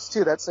comic books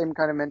too. That same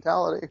kind of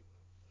mentality.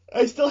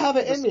 I still have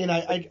it in me, and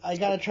I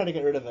gotta try to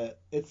get rid of it.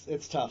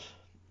 It's tough.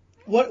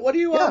 What do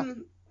you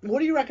what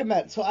do you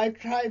recommend? So I've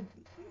tried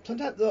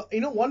sometimes.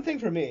 One thing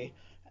for me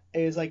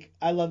is like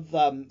I love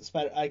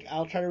Spider. Like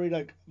I'll try to read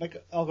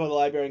like I'll go to the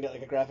library and get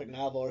like a graphic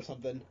novel or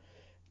something.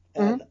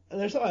 And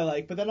there's something I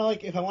like, but then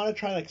if I want to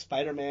try like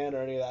Spider-Man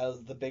or any of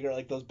those, the bigger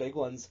like those big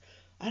ones,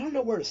 I don't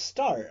know where to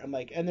start. I'm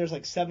like, and there's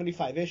like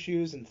 75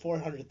 issues and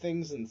 400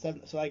 things and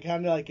so I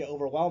kind of like get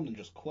overwhelmed and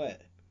just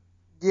quit.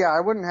 Yeah,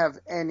 I wouldn't have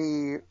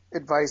any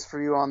advice for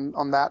you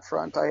on that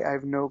front. I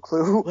have no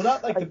clue. Well,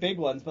 not like the big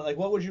ones, but like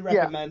what would you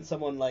recommend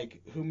someone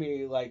like who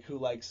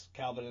likes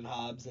Calvin and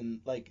Hobbes and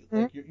like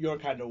your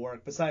kind of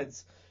work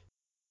besides?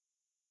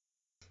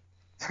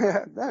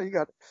 No, you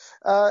got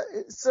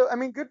it. So, I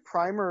mean, good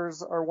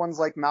primers are ones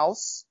like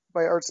Mouse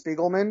by Art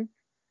Spiegelman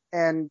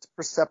and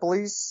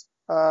Persepolis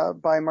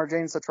by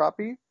Marjane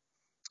Satrapi,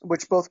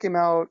 which both came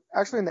out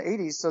actually in the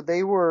 80s. So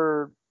they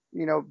were,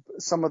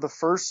 some of the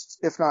first,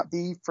 if not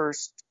the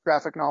first,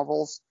 graphic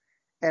novels.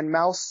 And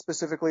Mouse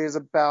specifically is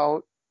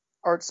about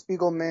Art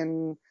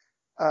Spiegelman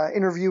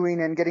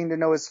interviewing and getting to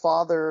know his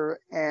father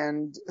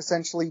and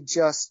essentially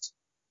just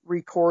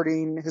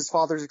recording his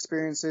father's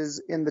experiences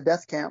in the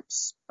death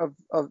camps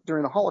of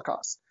during the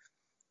Holocaust.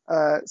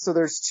 So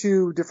there's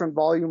 2 different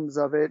volumes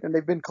of it, and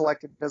they've been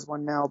collected as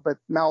one now, but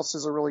Mouse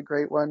is a really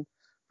great one.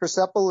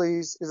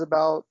 Persepolis is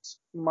about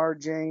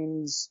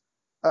Marjane's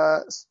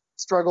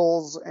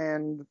struggles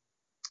and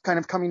kind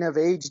of coming of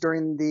age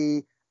during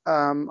the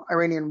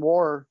Iranian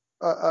War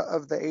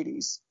of the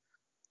 80s.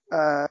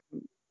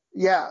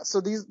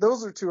 So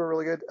those are 2 are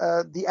really good.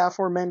 The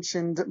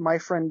aforementioned My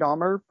Friend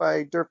Dahmer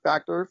by Dirk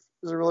Backdorf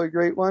is a really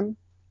great one.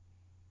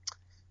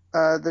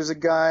 There's a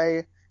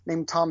guy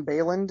named Tom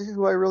Bayland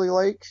who I really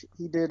like.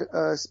 He did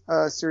a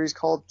series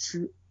called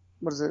True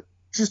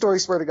Story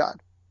Swear to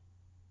God,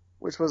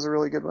 which was a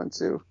really good one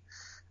too.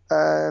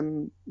 I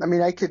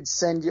mean, I could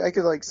send you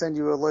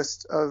a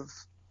list of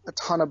a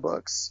ton of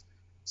books.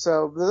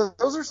 So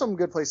those are some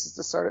good places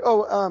to start.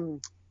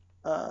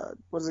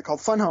 What is it called?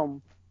 Fun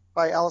Home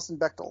by Alison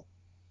Bechtel.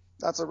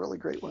 That's a really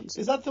great one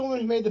too. Is that the one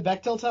who made the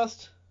Bechdel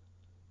test?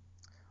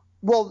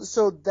 Well,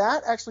 so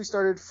that actually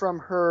started from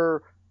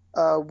her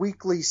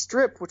weekly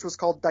strip, which was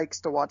called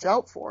Dykes to Watch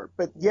Out For.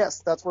 But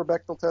yes, that's where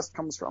Bechdel test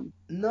comes from.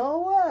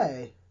 No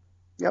way.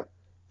 Yep.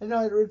 I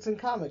know it's in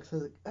comics.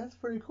 So that's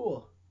pretty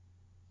cool.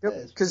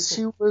 Yep. Because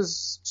she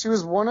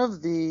was one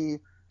of the,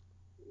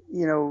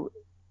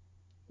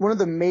 one of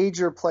the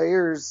major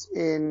players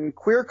in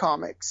queer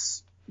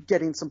comics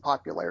getting some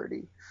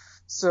popularity.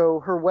 So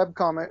her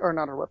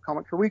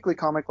her weekly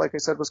comic, like I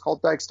said, was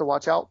called Dykes to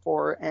Watch Out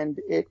For, and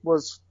it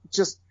was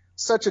just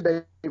such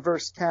a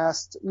diverse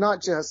cast,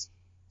 not just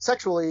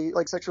sexually,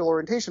 like sexual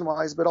orientation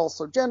wise, but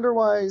also gender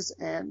wise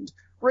and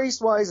race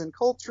wise and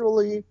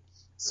culturally.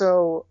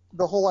 So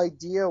the whole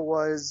idea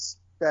was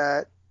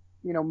that,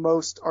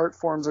 most art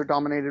forms are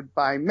dominated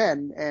by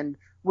men and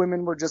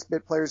women were just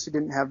bit players who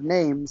didn't have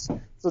names.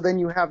 So then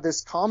you have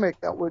this comic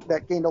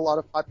that gained a lot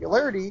of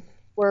popularity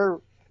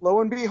where,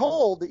 lo and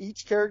behold,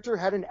 each character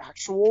had an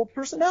actual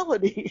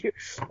personality.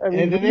 I mean,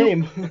 and a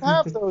name. You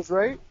have those,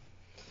 right?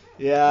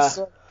 Yeah.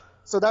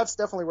 So that's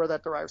definitely where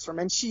that derives from,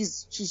 and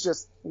she's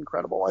just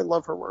incredible. I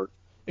love her work.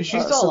 Is she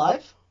still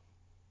alive?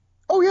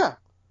 Oh yeah,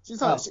 she's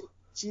not. Oh.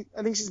 She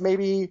I think she's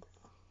maybe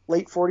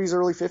late 40s,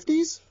 early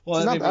 50s. Well,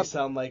 she's that not made me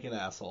sound like an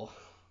asshole.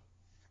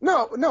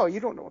 No,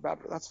 you don't know about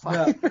her. That's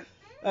fine. No.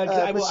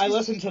 I she's-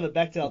 listened to the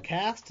Bechdel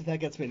cast.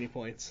 That gets me any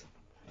points.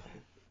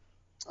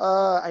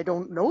 I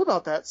don't know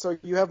about that. So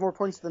you have more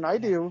points than I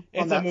do on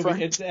It's a that movie.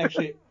 front. It's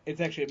actually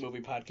a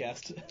movie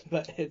podcast,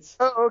 but it's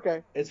Oh,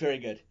 okay. very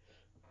good.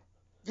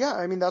 Yeah,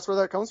 I mean that's where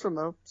that comes from,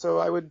 though. So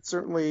I would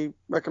certainly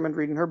recommend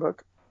reading her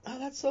book. Oh,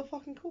 that's so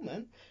fucking cool,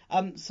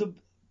 man. So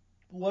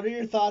what are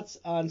your thoughts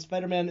on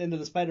Spider-Man Into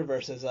the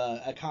Spider-Verse as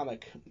a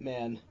comic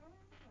man?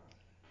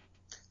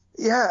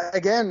 Yeah,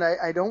 again,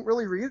 I don't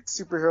really read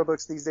superhero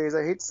books these days.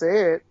 I hate to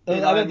say it. Oh,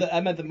 You know, I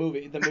meant the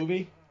movie. The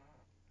movie.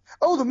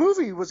 Oh, the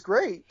movie was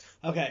great.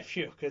 Okay,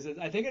 phew, because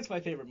I think it's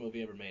my favorite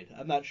movie ever made.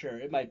 I'm not sure.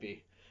 It might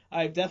be.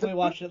 I've definitely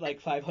watched it like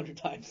 500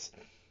 times.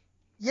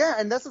 Yeah,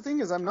 and that's the thing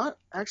is I'm not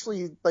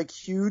actually like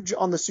huge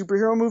on the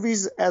superhero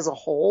movies as a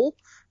whole,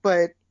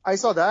 but I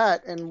saw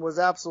that and was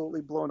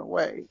absolutely blown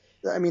away.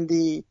 I mean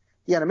the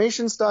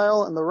animation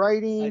style and the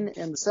writing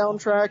and the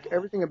soundtrack,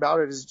 everything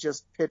about it is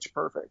just pitch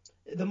perfect.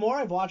 The more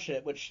I've watched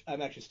it, which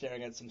I'm actually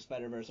staring at some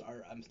Spider-Verse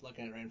art, I'm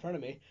looking at it right in front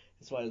of me.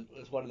 It's one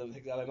of the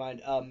things on my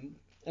mind.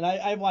 And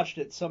I've watched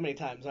it so many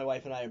times. My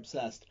wife and I are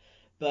obsessed.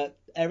 But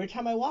every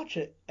time I watch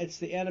it, it's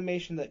the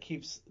animation that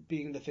keeps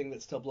being the thing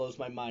that still blows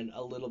my mind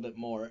a little bit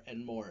more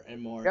and more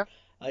and more. Yeah.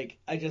 Like,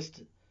 I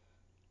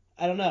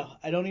don't know.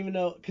 I don't even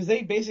know, because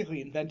they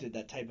basically invented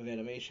that type of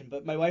animation.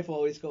 But my wife will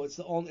always go, it's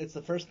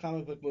the first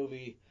comic book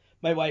movie.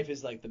 My wife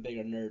is like the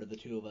bigger nerd of the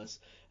two of us,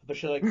 but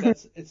she's like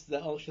it's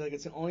the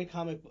only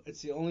comic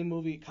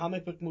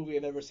book movie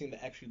I've ever seen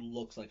that actually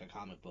looks like a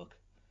comic book.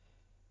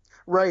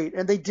 Right,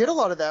 and they did a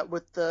lot of that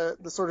with the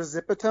sort of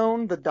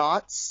zipatone, the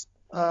dots.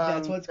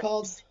 That's what it's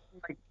called.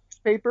 Like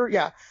paper,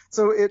 yeah.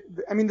 So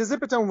the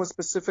zipatone was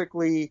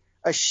specifically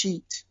a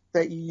sheet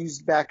that you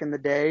used back in the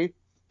day.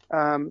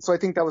 So I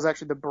think that was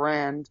actually the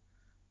brand.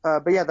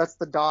 But yeah, that's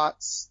the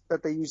dots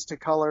that they used to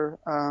color,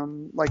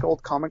 like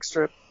old comic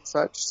strip and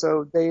such.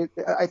 So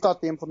I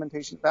thought the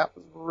implementation of that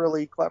was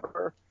really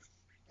clever.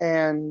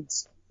 And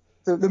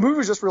the movie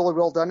was just really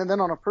well done. And then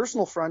on a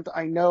personal front,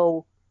 I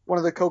know one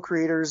of the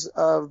co-creators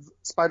of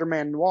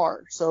Spider-Man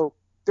Noir. So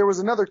there was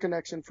another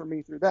connection for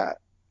me through that.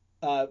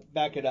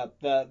 Back it up.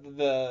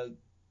 The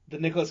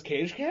Nicolas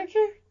Cage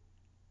character?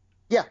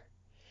 Yeah.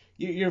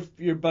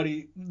 Your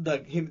buddy,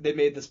 they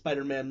made the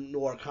Spider-Man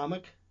Noir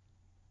comic?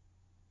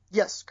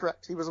 Yes,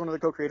 correct. He was one of the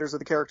co-creators of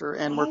the character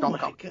and worked on the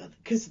comic.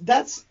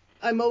 Because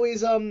I'm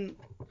always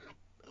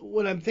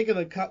when I'm thinking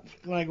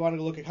when I want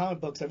to look at comic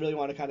books, I really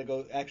want to kind of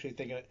go actually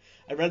thinking it.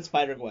 I read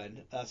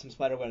Spider-Gwen, some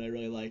Spider-Gwen I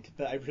really liked,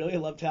 but I really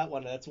loved that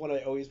one. And that's one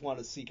I always want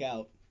to seek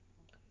out.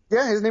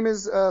 Yeah, his name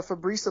is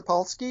Fabrice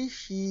Sapolsky.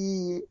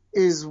 He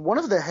is one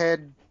of the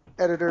head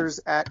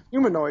editors at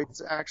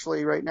Humanoids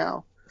actually right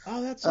now.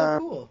 Oh, that's so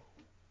cool.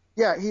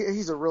 Yeah,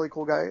 he's a really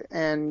cool guy,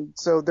 and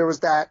so there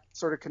was that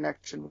sort of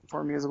connection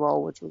for me as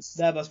well, which was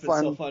that must have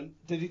been fun.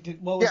 so fun.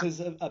 What was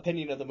his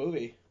opinion of the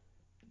movie?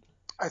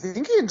 I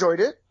think he enjoyed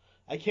it.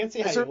 I can't see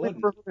how I you certainly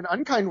wouldn't. never heard an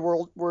unkind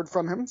word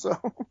from him. So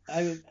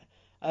I mean,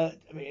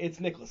 it's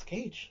Nicolas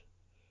Cage.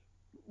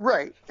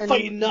 Right, and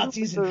Fighting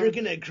Nazis and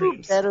drinking egg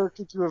creams. Who better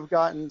could you have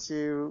gotten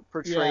to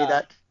portray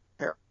that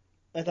character?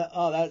 I thought,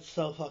 oh, that's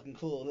so fucking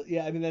cool.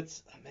 Yeah, I mean, I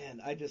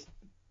just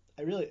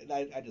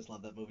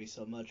love that movie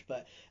so much.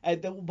 But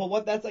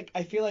what that's like,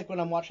 I feel like when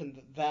I'm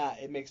watching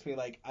that, it makes me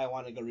like, I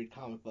want to go read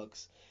comic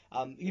books.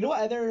 You know what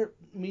other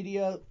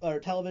media or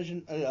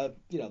television,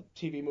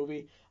 TV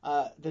movie?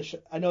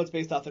 I know it's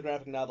based off the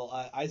graphic novel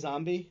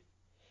iZombie,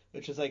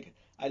 which is like,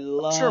 I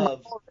love. Sure, my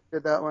father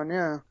did that one,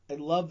 yeah. I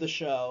love the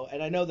show,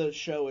 and I know the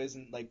show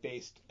isn't like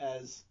based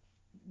as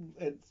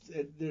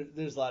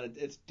there's a lot of,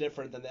 it's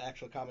different than the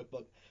actual comic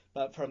book,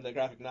 but from the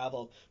graphic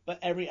novel. But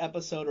every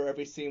episode or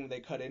every scene they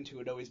cut into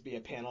would always be a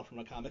panel from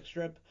a comic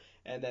strip,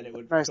 and then it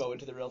would go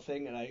into the real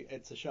thing. And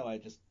it's a show I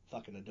just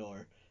fucking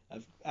adore.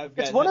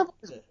 It's one I've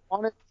always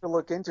wanted to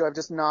look into. I've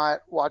just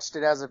not watched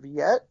it as of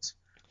yet,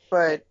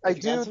 but I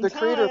do. The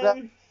creator of that.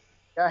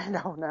 Yeah, I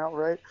know now,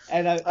 right?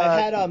 And I've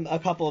had a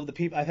couple of the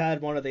people. I've had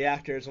one of the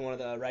actors and one of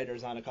the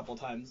writers on a couple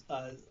times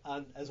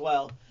on as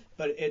well.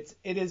 But it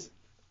is.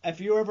 If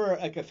you're ever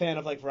like a fan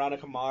of like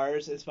Veronica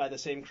Mars, it's by the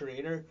same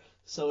creator.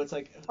 So it's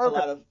like a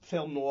lot of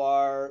film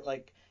noir.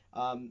 Like,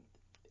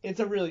 it's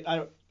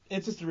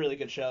just a really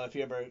good show. If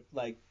you ever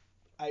like,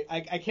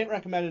 I can't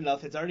recommend it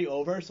enough. It's already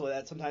over, so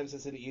that sometimes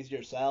it's an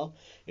easier sell.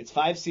 It's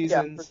 5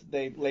 seasons.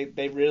 Yeah.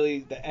 They really,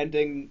 the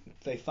ending,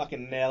 they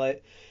fucking nail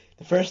it.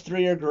 The first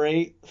 3 are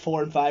great.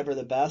 4 and 5 are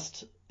the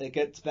best. It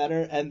gets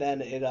better, and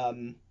then it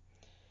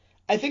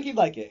I think you'd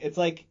like it. It's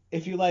like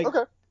if you like.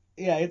 Okay.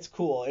 Yeah, it's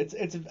cool. It's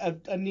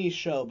a niche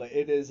show, but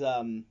it is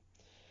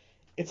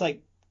it's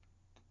like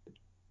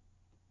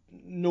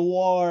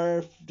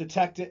noir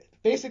detective.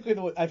 Basically,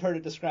 I've heard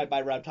it described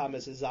by Rob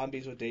Thomas as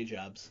zombies with day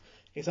jobs.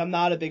 Because I'm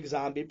not a big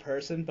zombie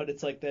person, but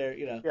it's like they're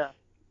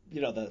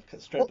the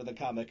strip of the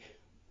comic.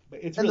 But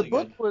it's And really the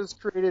book good. was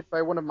created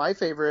by one of my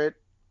favorite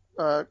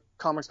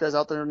comics guys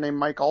out there named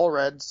Mike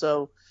Allred,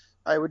 so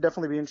I would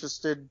definitely be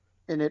interested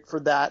in it for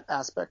that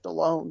aspect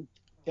alone.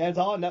 Yeah, it's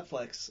all on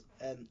Netflix.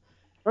 And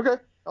Okay,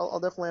 I'll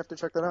definitely have to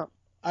check that out.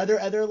 are there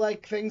other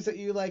like things that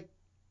you like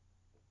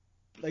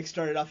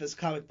started off as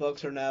comic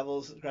books or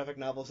novels, graphic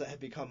novels that have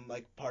become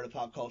like part of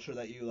pop culture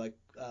that you like?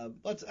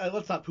 Let's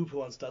not poo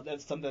poo on stuff.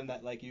 That's something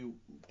that you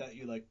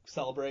like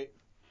celebrate.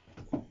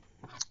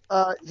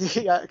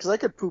 Yeah, because I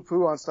could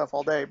poo-poo on stuff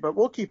all day, but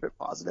we'll keep it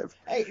positive.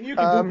 Hey, you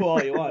can poo poo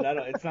all you want. I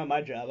don't. It's not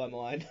my job. I'm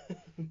lying.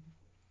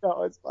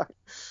 No, it's fine.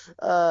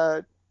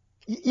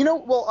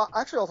 Well,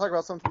 actually, I'll talk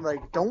about something that I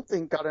don't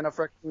think got enough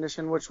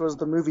recognition, which was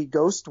the movie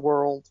Ghost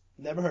World.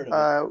 Never heard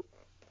of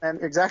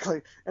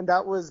it. And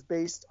that was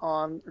based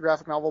on a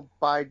graphic novel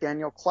by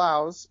Daniel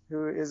Clowes,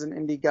 who is an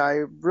indie guy,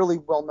 really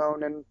well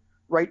known and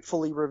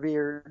rightfully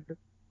revered.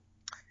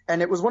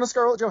 And it was one of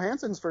Scarlett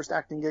Johansson's first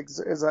acting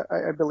gigs,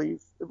 I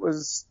believe. It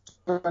was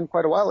done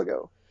quite a while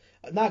ago.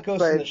 Not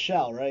Ghost in the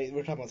Shell, right?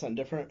 We're talking about something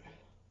different.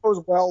 It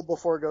was well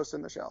before Ghost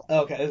in the Shell.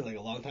 Oh, okay, this is like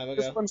a long time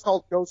ago. This one's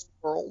called Ghost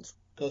World.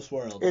 Ghost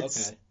World.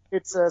 It's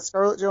okay.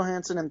 Scarlett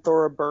Johansson and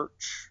Thora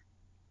Birch,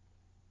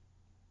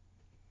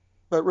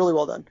 but really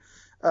well done.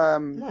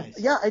 Nice.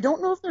 Yeah, I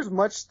don't know if there's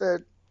much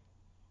that.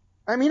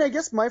 I mean, I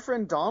guess My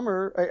Friend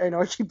Dahmer. I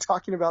know I keep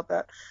talking about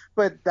that,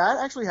 but that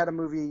actually had a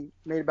movie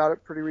made about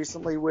it pretty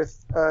recently with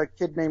a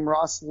kid named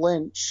Ross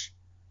Lynch,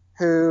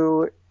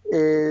 who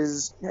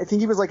is, I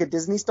think he was like a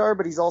Disney star,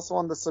 but he's also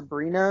on the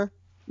Sabrina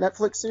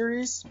Netflix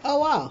series. Oh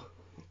wow.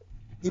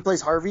 He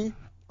plays Harvey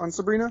on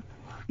Sabrina.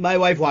 My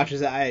wife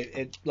watches it.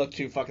 It looked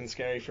too fucking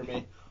scary for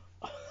me.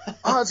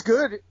 Oh, it's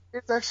good.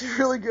 It's actually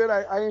really good.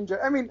 I enjoy.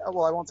 I mean,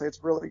 well, I won't say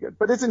it's really good,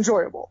 but it's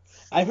enjoyable.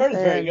 I've heard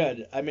it's very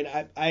good. I mean,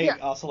 I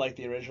also like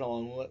the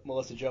original and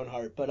Melissa Joan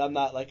Hart, but I'm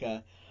not like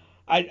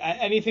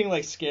anything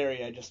like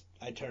scary.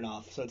 I turn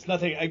off. So it's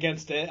nothing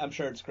against it. I'm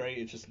sure it's great.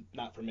 It's just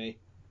not for me.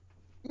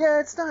 Yeah,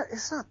 it's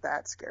not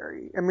that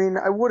scary. I mean,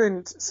 I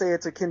wouldn't say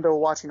it's akin to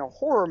watching a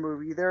horror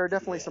movie. There are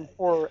definitely some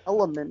horror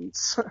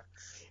elements.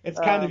 It's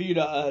kind of you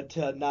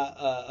to not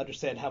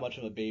understand how much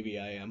of a baby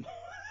I am.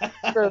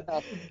 Fair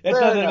enough. It's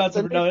Fair nothing enough. about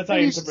Sabrina. No, it's not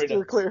even Sabrina.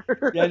 Steer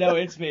clear. Yeah, no,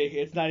 it's me.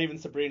 It's not even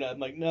Sabrina. I'm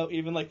like, no,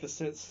 even like the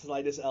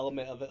slightest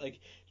element of it. Like,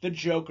 the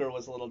Joker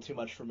was a little too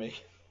much for me.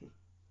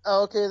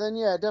 Oh, okay, then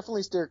yeah,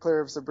 definitely steer clear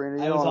of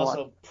Sabrina. I was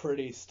also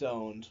pretty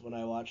stoned when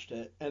I watched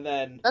it. And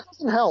then... That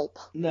doesn't help.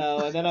 No,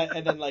 and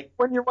then like...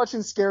 When you're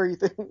watching scary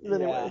things,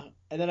 anyway. Yeah,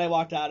 and then I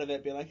walked out of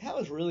it being like, that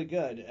was really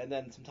good. And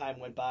then some time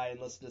went by and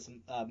listened to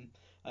some...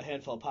 a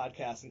handful of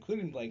podcasts,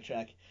 including Blank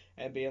Check,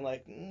 and being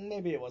like,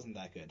 maybe it wasn't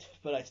that good,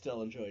 but I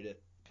still enjoyed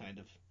it, kind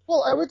of.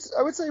 Well, I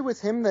would say with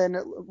him then,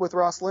 with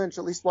Ross Lynch,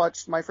 at least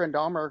watch My Friend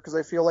Dahmer, because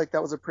I feel like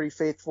that was a pretty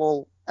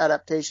faithful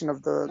adaptation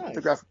of the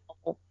graphic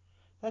novel.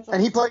 That's awesome.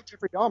 And he played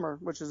Jeffrey Dahmer,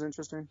 which is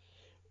interesting.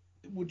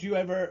 Would you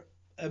ever?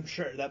 I'm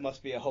sure that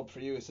must be a hope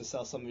for you, is to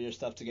sell some of your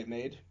stuff to get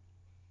made.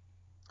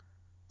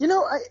 You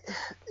know,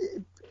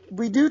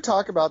 we do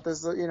talk about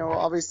this. You know,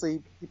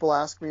 obviously people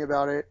ask me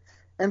about it.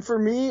 And for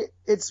me,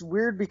 it's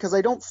weird because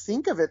I don't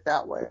think of it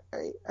that way.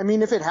 I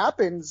mean, if it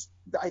happens,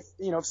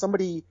 if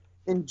somebody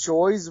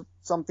enjoys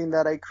something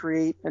that I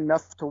create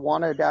enough to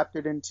want to adapt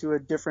it into a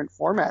different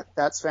format,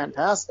 that's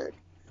fantastic.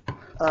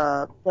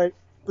 But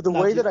the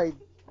way that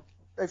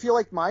I feel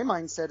like my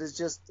mindset is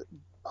just,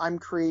 I'm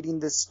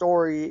creating this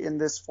story in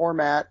this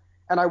format,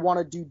 and I want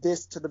to do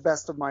this to the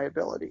best of my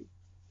ability.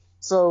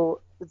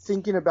 So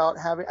thinking about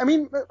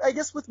I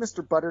guess with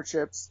Mr.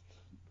 Butterchips,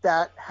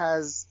 that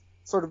has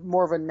sort of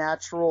more of a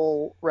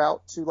natural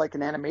route to like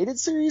an animated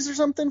series or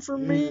something for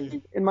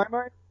me in my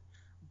mind.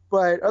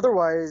 But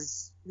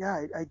otherwise,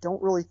 yeah, I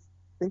don't really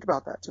think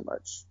about that too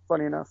much,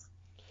 funny enough.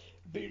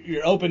 But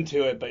you're open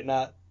to it, but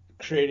not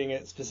creating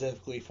it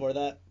specifically for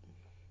that?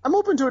 I'm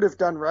open to it if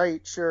done right,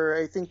 sure.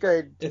 I think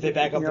If they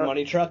back up the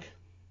money truck?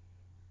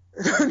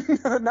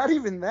 Not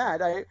even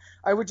that.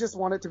 I would just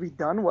want it to be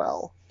done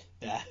well.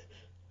 Yeah.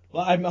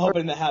 Well, I'm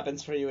hoping that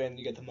happens for you and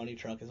you get the money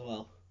truck as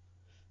well.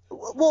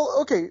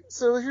 Well, okay,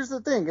 so here's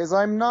the thing, is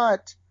I'm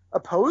not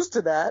opposed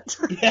to that.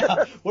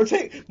 Yeah,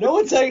 no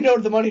one's saying no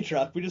to the mony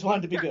truck. We just want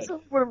it to be good.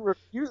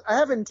 I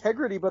have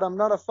integrity, but I'm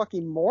not a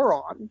fucking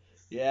moron.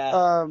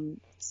 Yeah.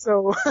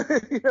 So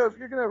if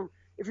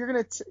you're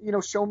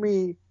gonna show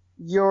me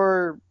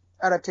your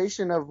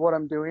adaptation of what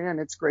I'm doing and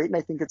it's great and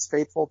I think it's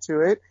faithful to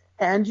it,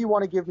 and you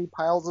want to give me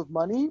piles of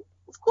money,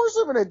 of course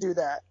I'm gonna do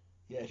that.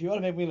 Yeah, if you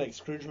want to make me like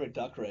Scrooge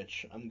McDuck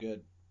rich, I'm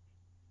good.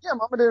 Yeah,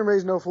 Mama didn't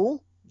raise no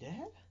fool.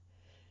 Yeah.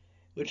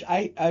 Which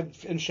I'm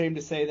ashamed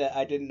to say that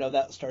I didn't know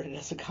that started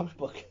as a comic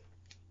book.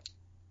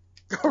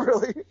 Oh,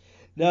 really?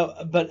 No,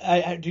 but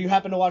do you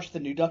happen to watch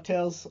the new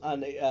DuckTales on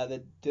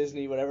the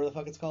Disney, whatever the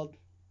fuck it's called?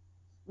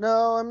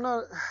 No, I'm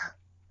not.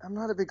 I'm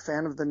not a big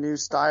fan of the new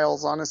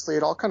styles, honestly.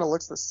 It all kind of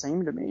looks the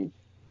same to me.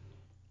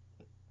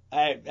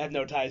 I have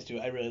no ties to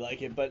it. I really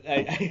like it, but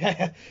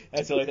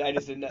that's the only thing. I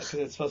just didn't know, because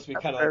it's supposed to be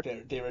kind of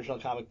like the original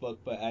comic book,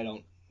 but I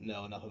don't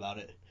know enough about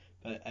it.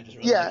 But I just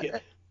really like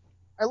it.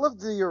 I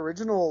loved the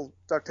original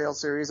DuckTales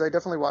series. I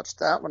definitely watched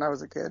that when I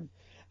was a kid.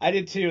 I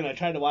did too, and I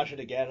tried to watch it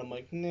again. I'm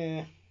like,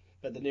 nah.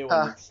 But the new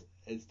one,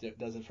 it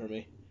does it for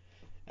me.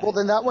 Well,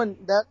 then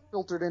that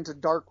filtered into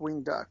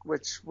Darkwing Duck,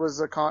 which was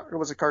a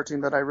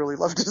cartoon that I really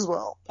loved as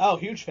well. Oh,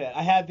 huge fan.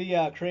 I had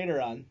the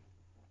creator on.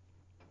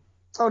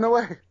 Oh, no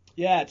way.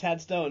 Yeah,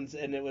 Tad Stones,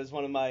 and it was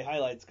one of my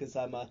highlights because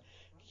I'm a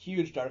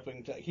huge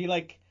Darkwing Duck.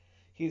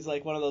 He's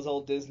like one of those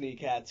old Disney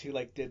cats who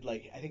did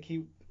I think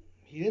he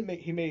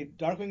made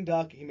Darkwing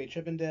Duck, he made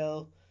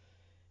Chippendale.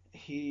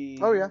 He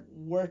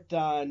worked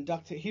on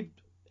DuckTales.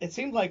 It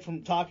seemed like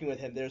from talking with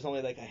him, there's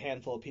only like a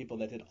handful of people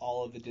that did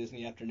all of the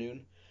Disney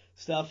Afternoon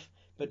stuff.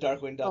 But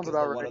Darkwing Duck is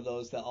one of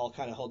those that all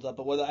kind of holds up.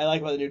 But what I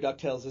like about the new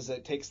DuckTales is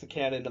it takes the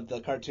canon of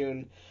the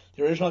cartoon,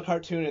 the original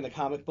cartoon and the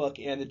comic book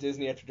and the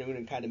Disney Afternoon,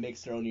 and kind of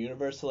makes their own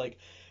universe. So in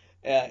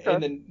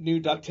the new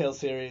DuckTales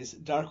series,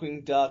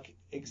 Darkwing Duck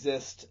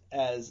exists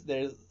as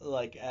a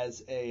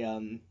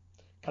kind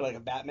of like a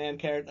Batman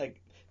character.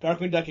 Like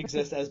Darkwing Duck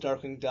exists as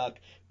Darkwing Duck,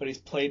 but he's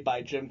played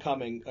by Jim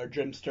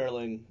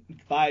Sterling,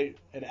 by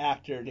an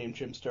actor named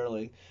Jim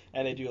Sterling,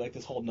 and they do like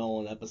this whole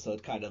Nolan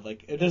episode kind of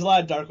like. There's a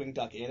lot of Darkwing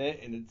Duck in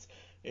it, and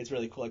it's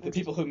really cool. Like the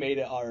people who made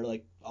it are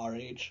like our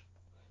age,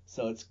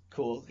 so it's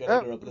cool. I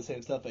grew up with the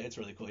same stuff, but it's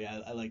really cool. Yeah,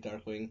 I like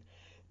Darkwing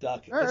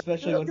Duck,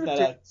 especially once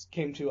that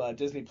came to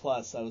Disney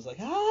Plus. I was like,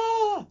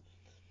 ah.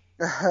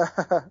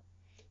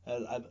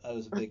 I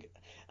was a big.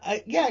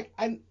 I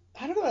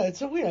don't know. It's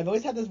so weird. I've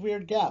always had this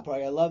weird gap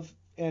where I love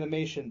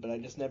animation, but I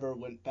just never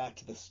went back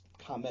to the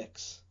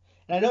comics.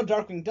 And I know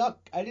Darkwing Duck.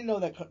 I didn't know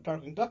that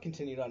Darkwing Duck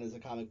continued on as a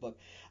comic book.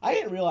 I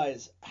didn't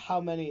realize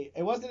how many.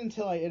 It wasn't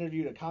until I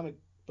interviewed a comic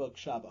book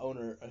shop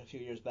owner a few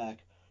years back,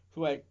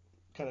 who I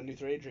kind of knew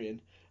through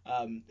Adrian,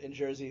 in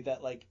Jersey,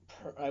 that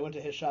I went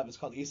to his shop. It's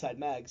called Eastside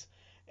Mags,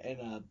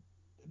 and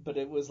but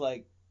it was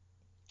like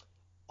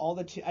all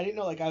the. I didn't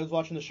know I was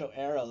watching the show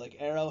Arrow. Like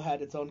Arrow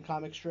had its own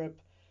comic strip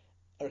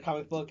or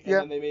comic book, and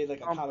then they made a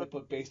comic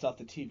book based off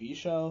the TV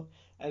show,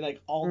 and I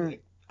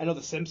know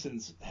The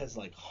Simpsons has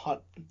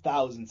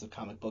thousands of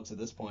comic books at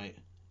this point.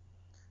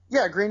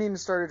 Yeah, Groening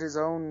started his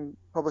own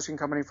publishing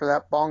company for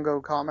that,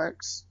 Bongo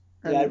Comics.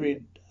 Yeah, I've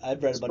read a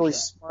bunch of that. Really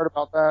smart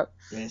about that.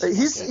 Yeah,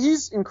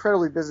 he's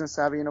incredibly business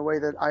savvy in a way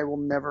that I will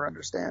never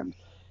understand.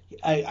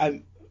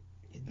 From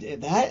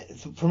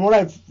what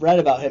I've read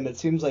about him, it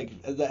seems like,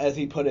 as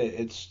he put it,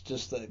 it's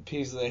just that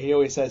he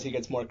always says he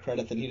gets more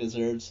credit than he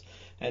deserves,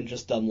 and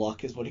just dumb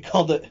luck is what he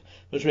called it,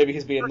 which maybe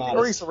he's being modest.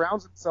 Or he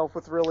surrounds himself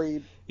with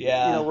really,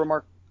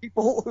 remarkable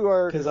people who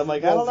are. Because I'm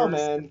like, I don't know,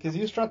 man, because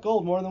you struck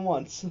gold more than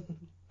once.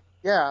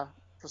 Yeah,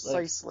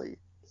 precisely.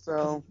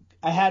 So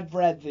I had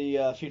read the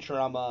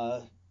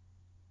Futurama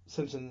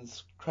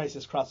Simpsons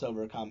Crisis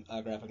crossover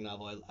graphic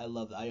novel.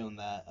 I own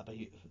that.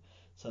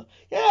 So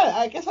yeah,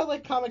 I guess I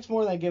like comics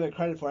more than I give it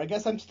credit for. I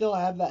guess I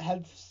have that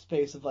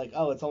headspace of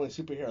it's only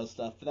superhero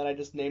stuff. But then I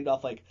just named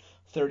off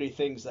 30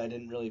 things that I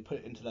didn't really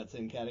put into that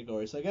same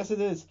category. So I guess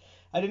it is.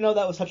 I didn't know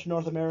that was such a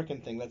North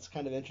American thing. That's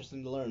kind of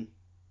interesting to learn.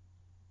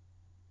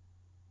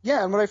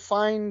 Yeah, and what I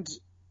find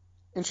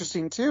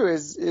interesting too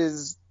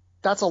is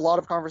that's a lot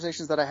of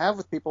conversations that I have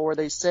with people where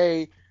they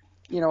say,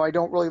 I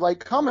don't really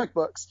like comic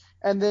books,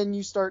 and then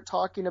you start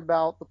talking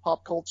about the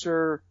pop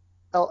culture,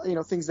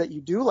 things that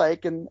you do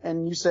like,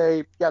 and you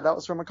say, yeah, that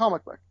was from a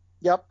comic book.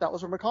 Yep, that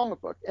was from a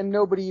comic book, and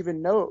nobody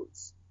even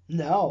knows.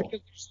 No,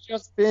 because there's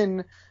just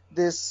been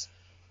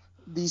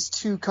these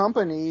two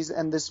companies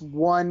and this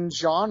one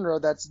genre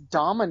that's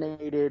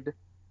dominated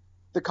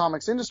the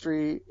comics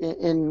industry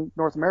in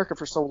North America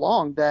for so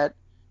long that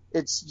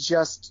it's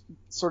just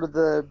sort of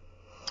the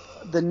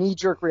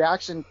knee-jerk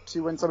reaction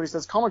to when somebody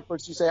says comic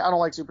books, you say, I don't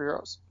like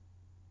superheroes,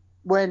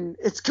 when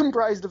it's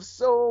comprised of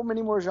so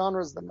many more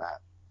genres than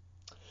that.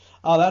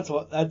 Oh,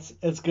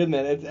 it's good,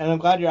 man. And I'm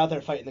glad you're out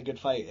there fighting the good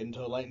fight, and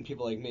to enlighten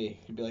people like me,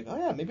 you'd be like, oh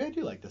yeah, maybe I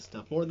do like this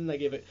stuff more than I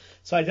give it.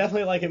 So I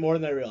definitely like it more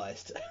than I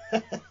realized.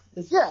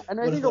 Yeah, and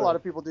I think a lot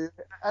of people do.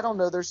 I don't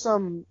know. There's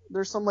some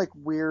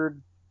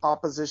weird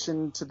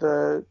opposition to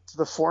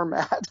the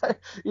format,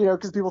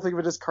 because people think of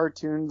it as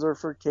cartoons or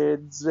for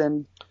kids,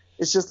 and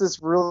it's just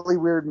this really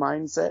weird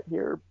mindset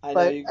here.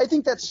 I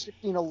think that's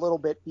shifting a little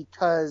bit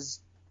because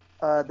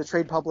the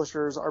trade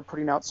publishers are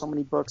putting out so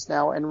many books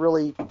now, and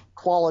really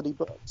quality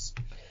books.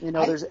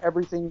 There's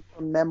everything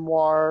from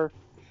memoir,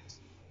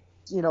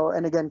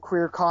 and again,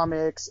 queer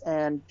comics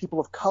and people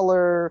of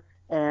color,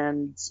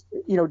 and,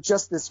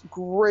 just this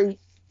great,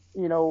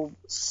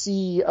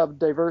 sea of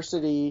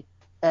diversity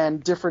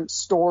and different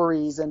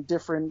stories and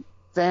different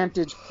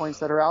vantage points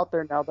that are out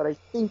there now, that I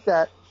think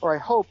that, or I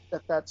hope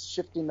that that's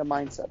shifting the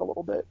mindset a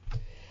little bit.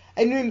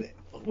 I mean,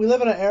 we live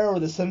in an era where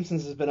The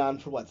Simpsons has been on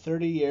for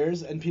 30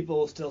 years, and people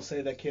will still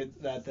say that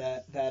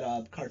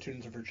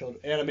cartoons are for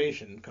children.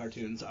 Animation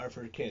cartoons are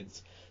for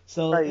kids.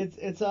 So right.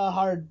 It's a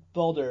hard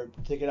boulder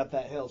to get up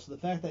that hill. So the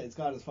fact that it's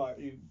gone as far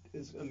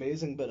is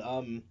amazing. But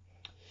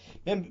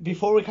and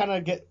before we kind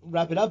of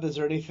wrap it up, is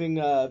there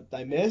anything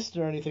I missed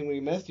or anything we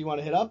missed you want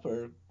to hit up,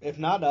 or if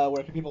not,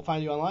 where can people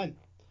find you online?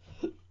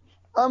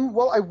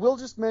 Well, I will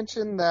just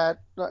mention that,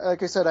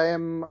 like I said, I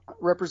am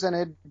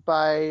represented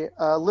by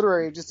a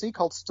literary agency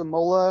called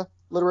Stamola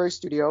literary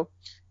studio,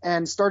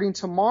 and starting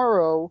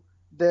tomorrow,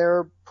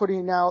 they're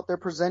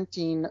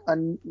presenting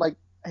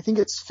I think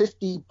it's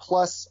 50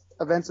 plus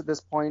events at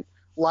this point,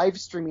 live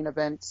streaming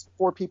events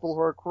for people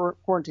who are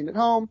quarantined at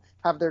home,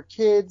 have their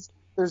kids.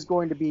 There's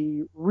going to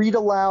be read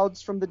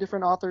alouds from the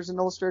different authors and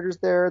illustrators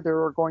there.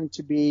 There are going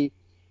to be,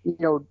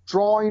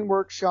 drawing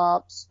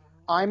workshops.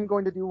 I'm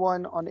going to do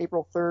one on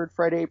April 3rd,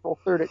 Friday, April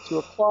 3rd at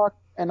 2:00,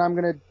 and I'm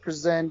going to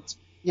present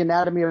the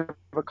anatomy of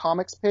a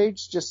comics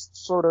page, just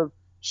sort of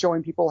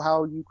showing people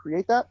how you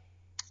create that.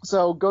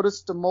 So go to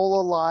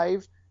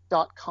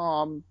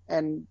stamolalive.com,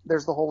 and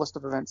there's the whole list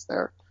of events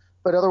there.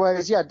 But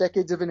otherwise,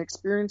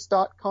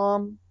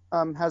 decadesofAnexperience.com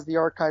has the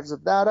archives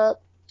of that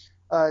up.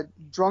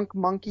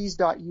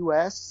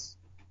 Drunkmonkeys.us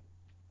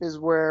is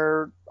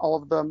where all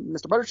of the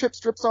Mr. Butterchip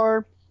strips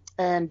are.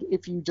 And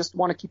if you just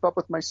want to keep up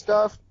with my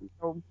stuff,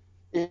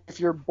 if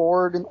you're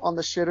bored on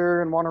the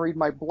shitter and want to read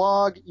my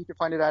blog, you can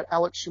find it at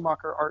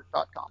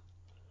alexschumacherart.com.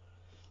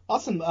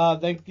 Awesome.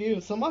 Thank you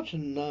so much.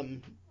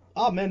 And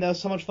oh man, that was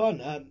so much fun.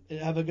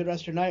 Have a good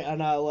rest of your night,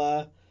 and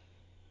I'll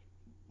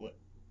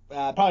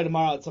probably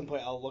tomorrow at some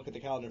point I'll look at the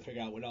calendar and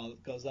figure out when all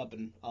goes up,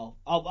 and I'll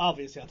talk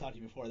to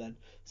you before then.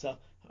 So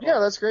yeah,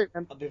 that's great,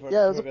 man. It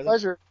was a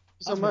pleasure. Thank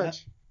you so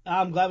much.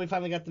 I'm glad we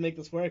finally got to make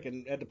this work,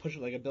 and had to push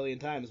it like a billion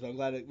times, but I'm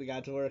glad we got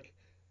it to work.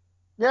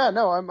 Yeah,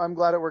 no, I'm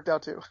glad it worked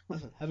out too.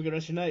 Have a good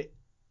rest of your night.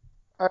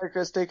 All right,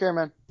 Chris, take care,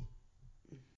 man.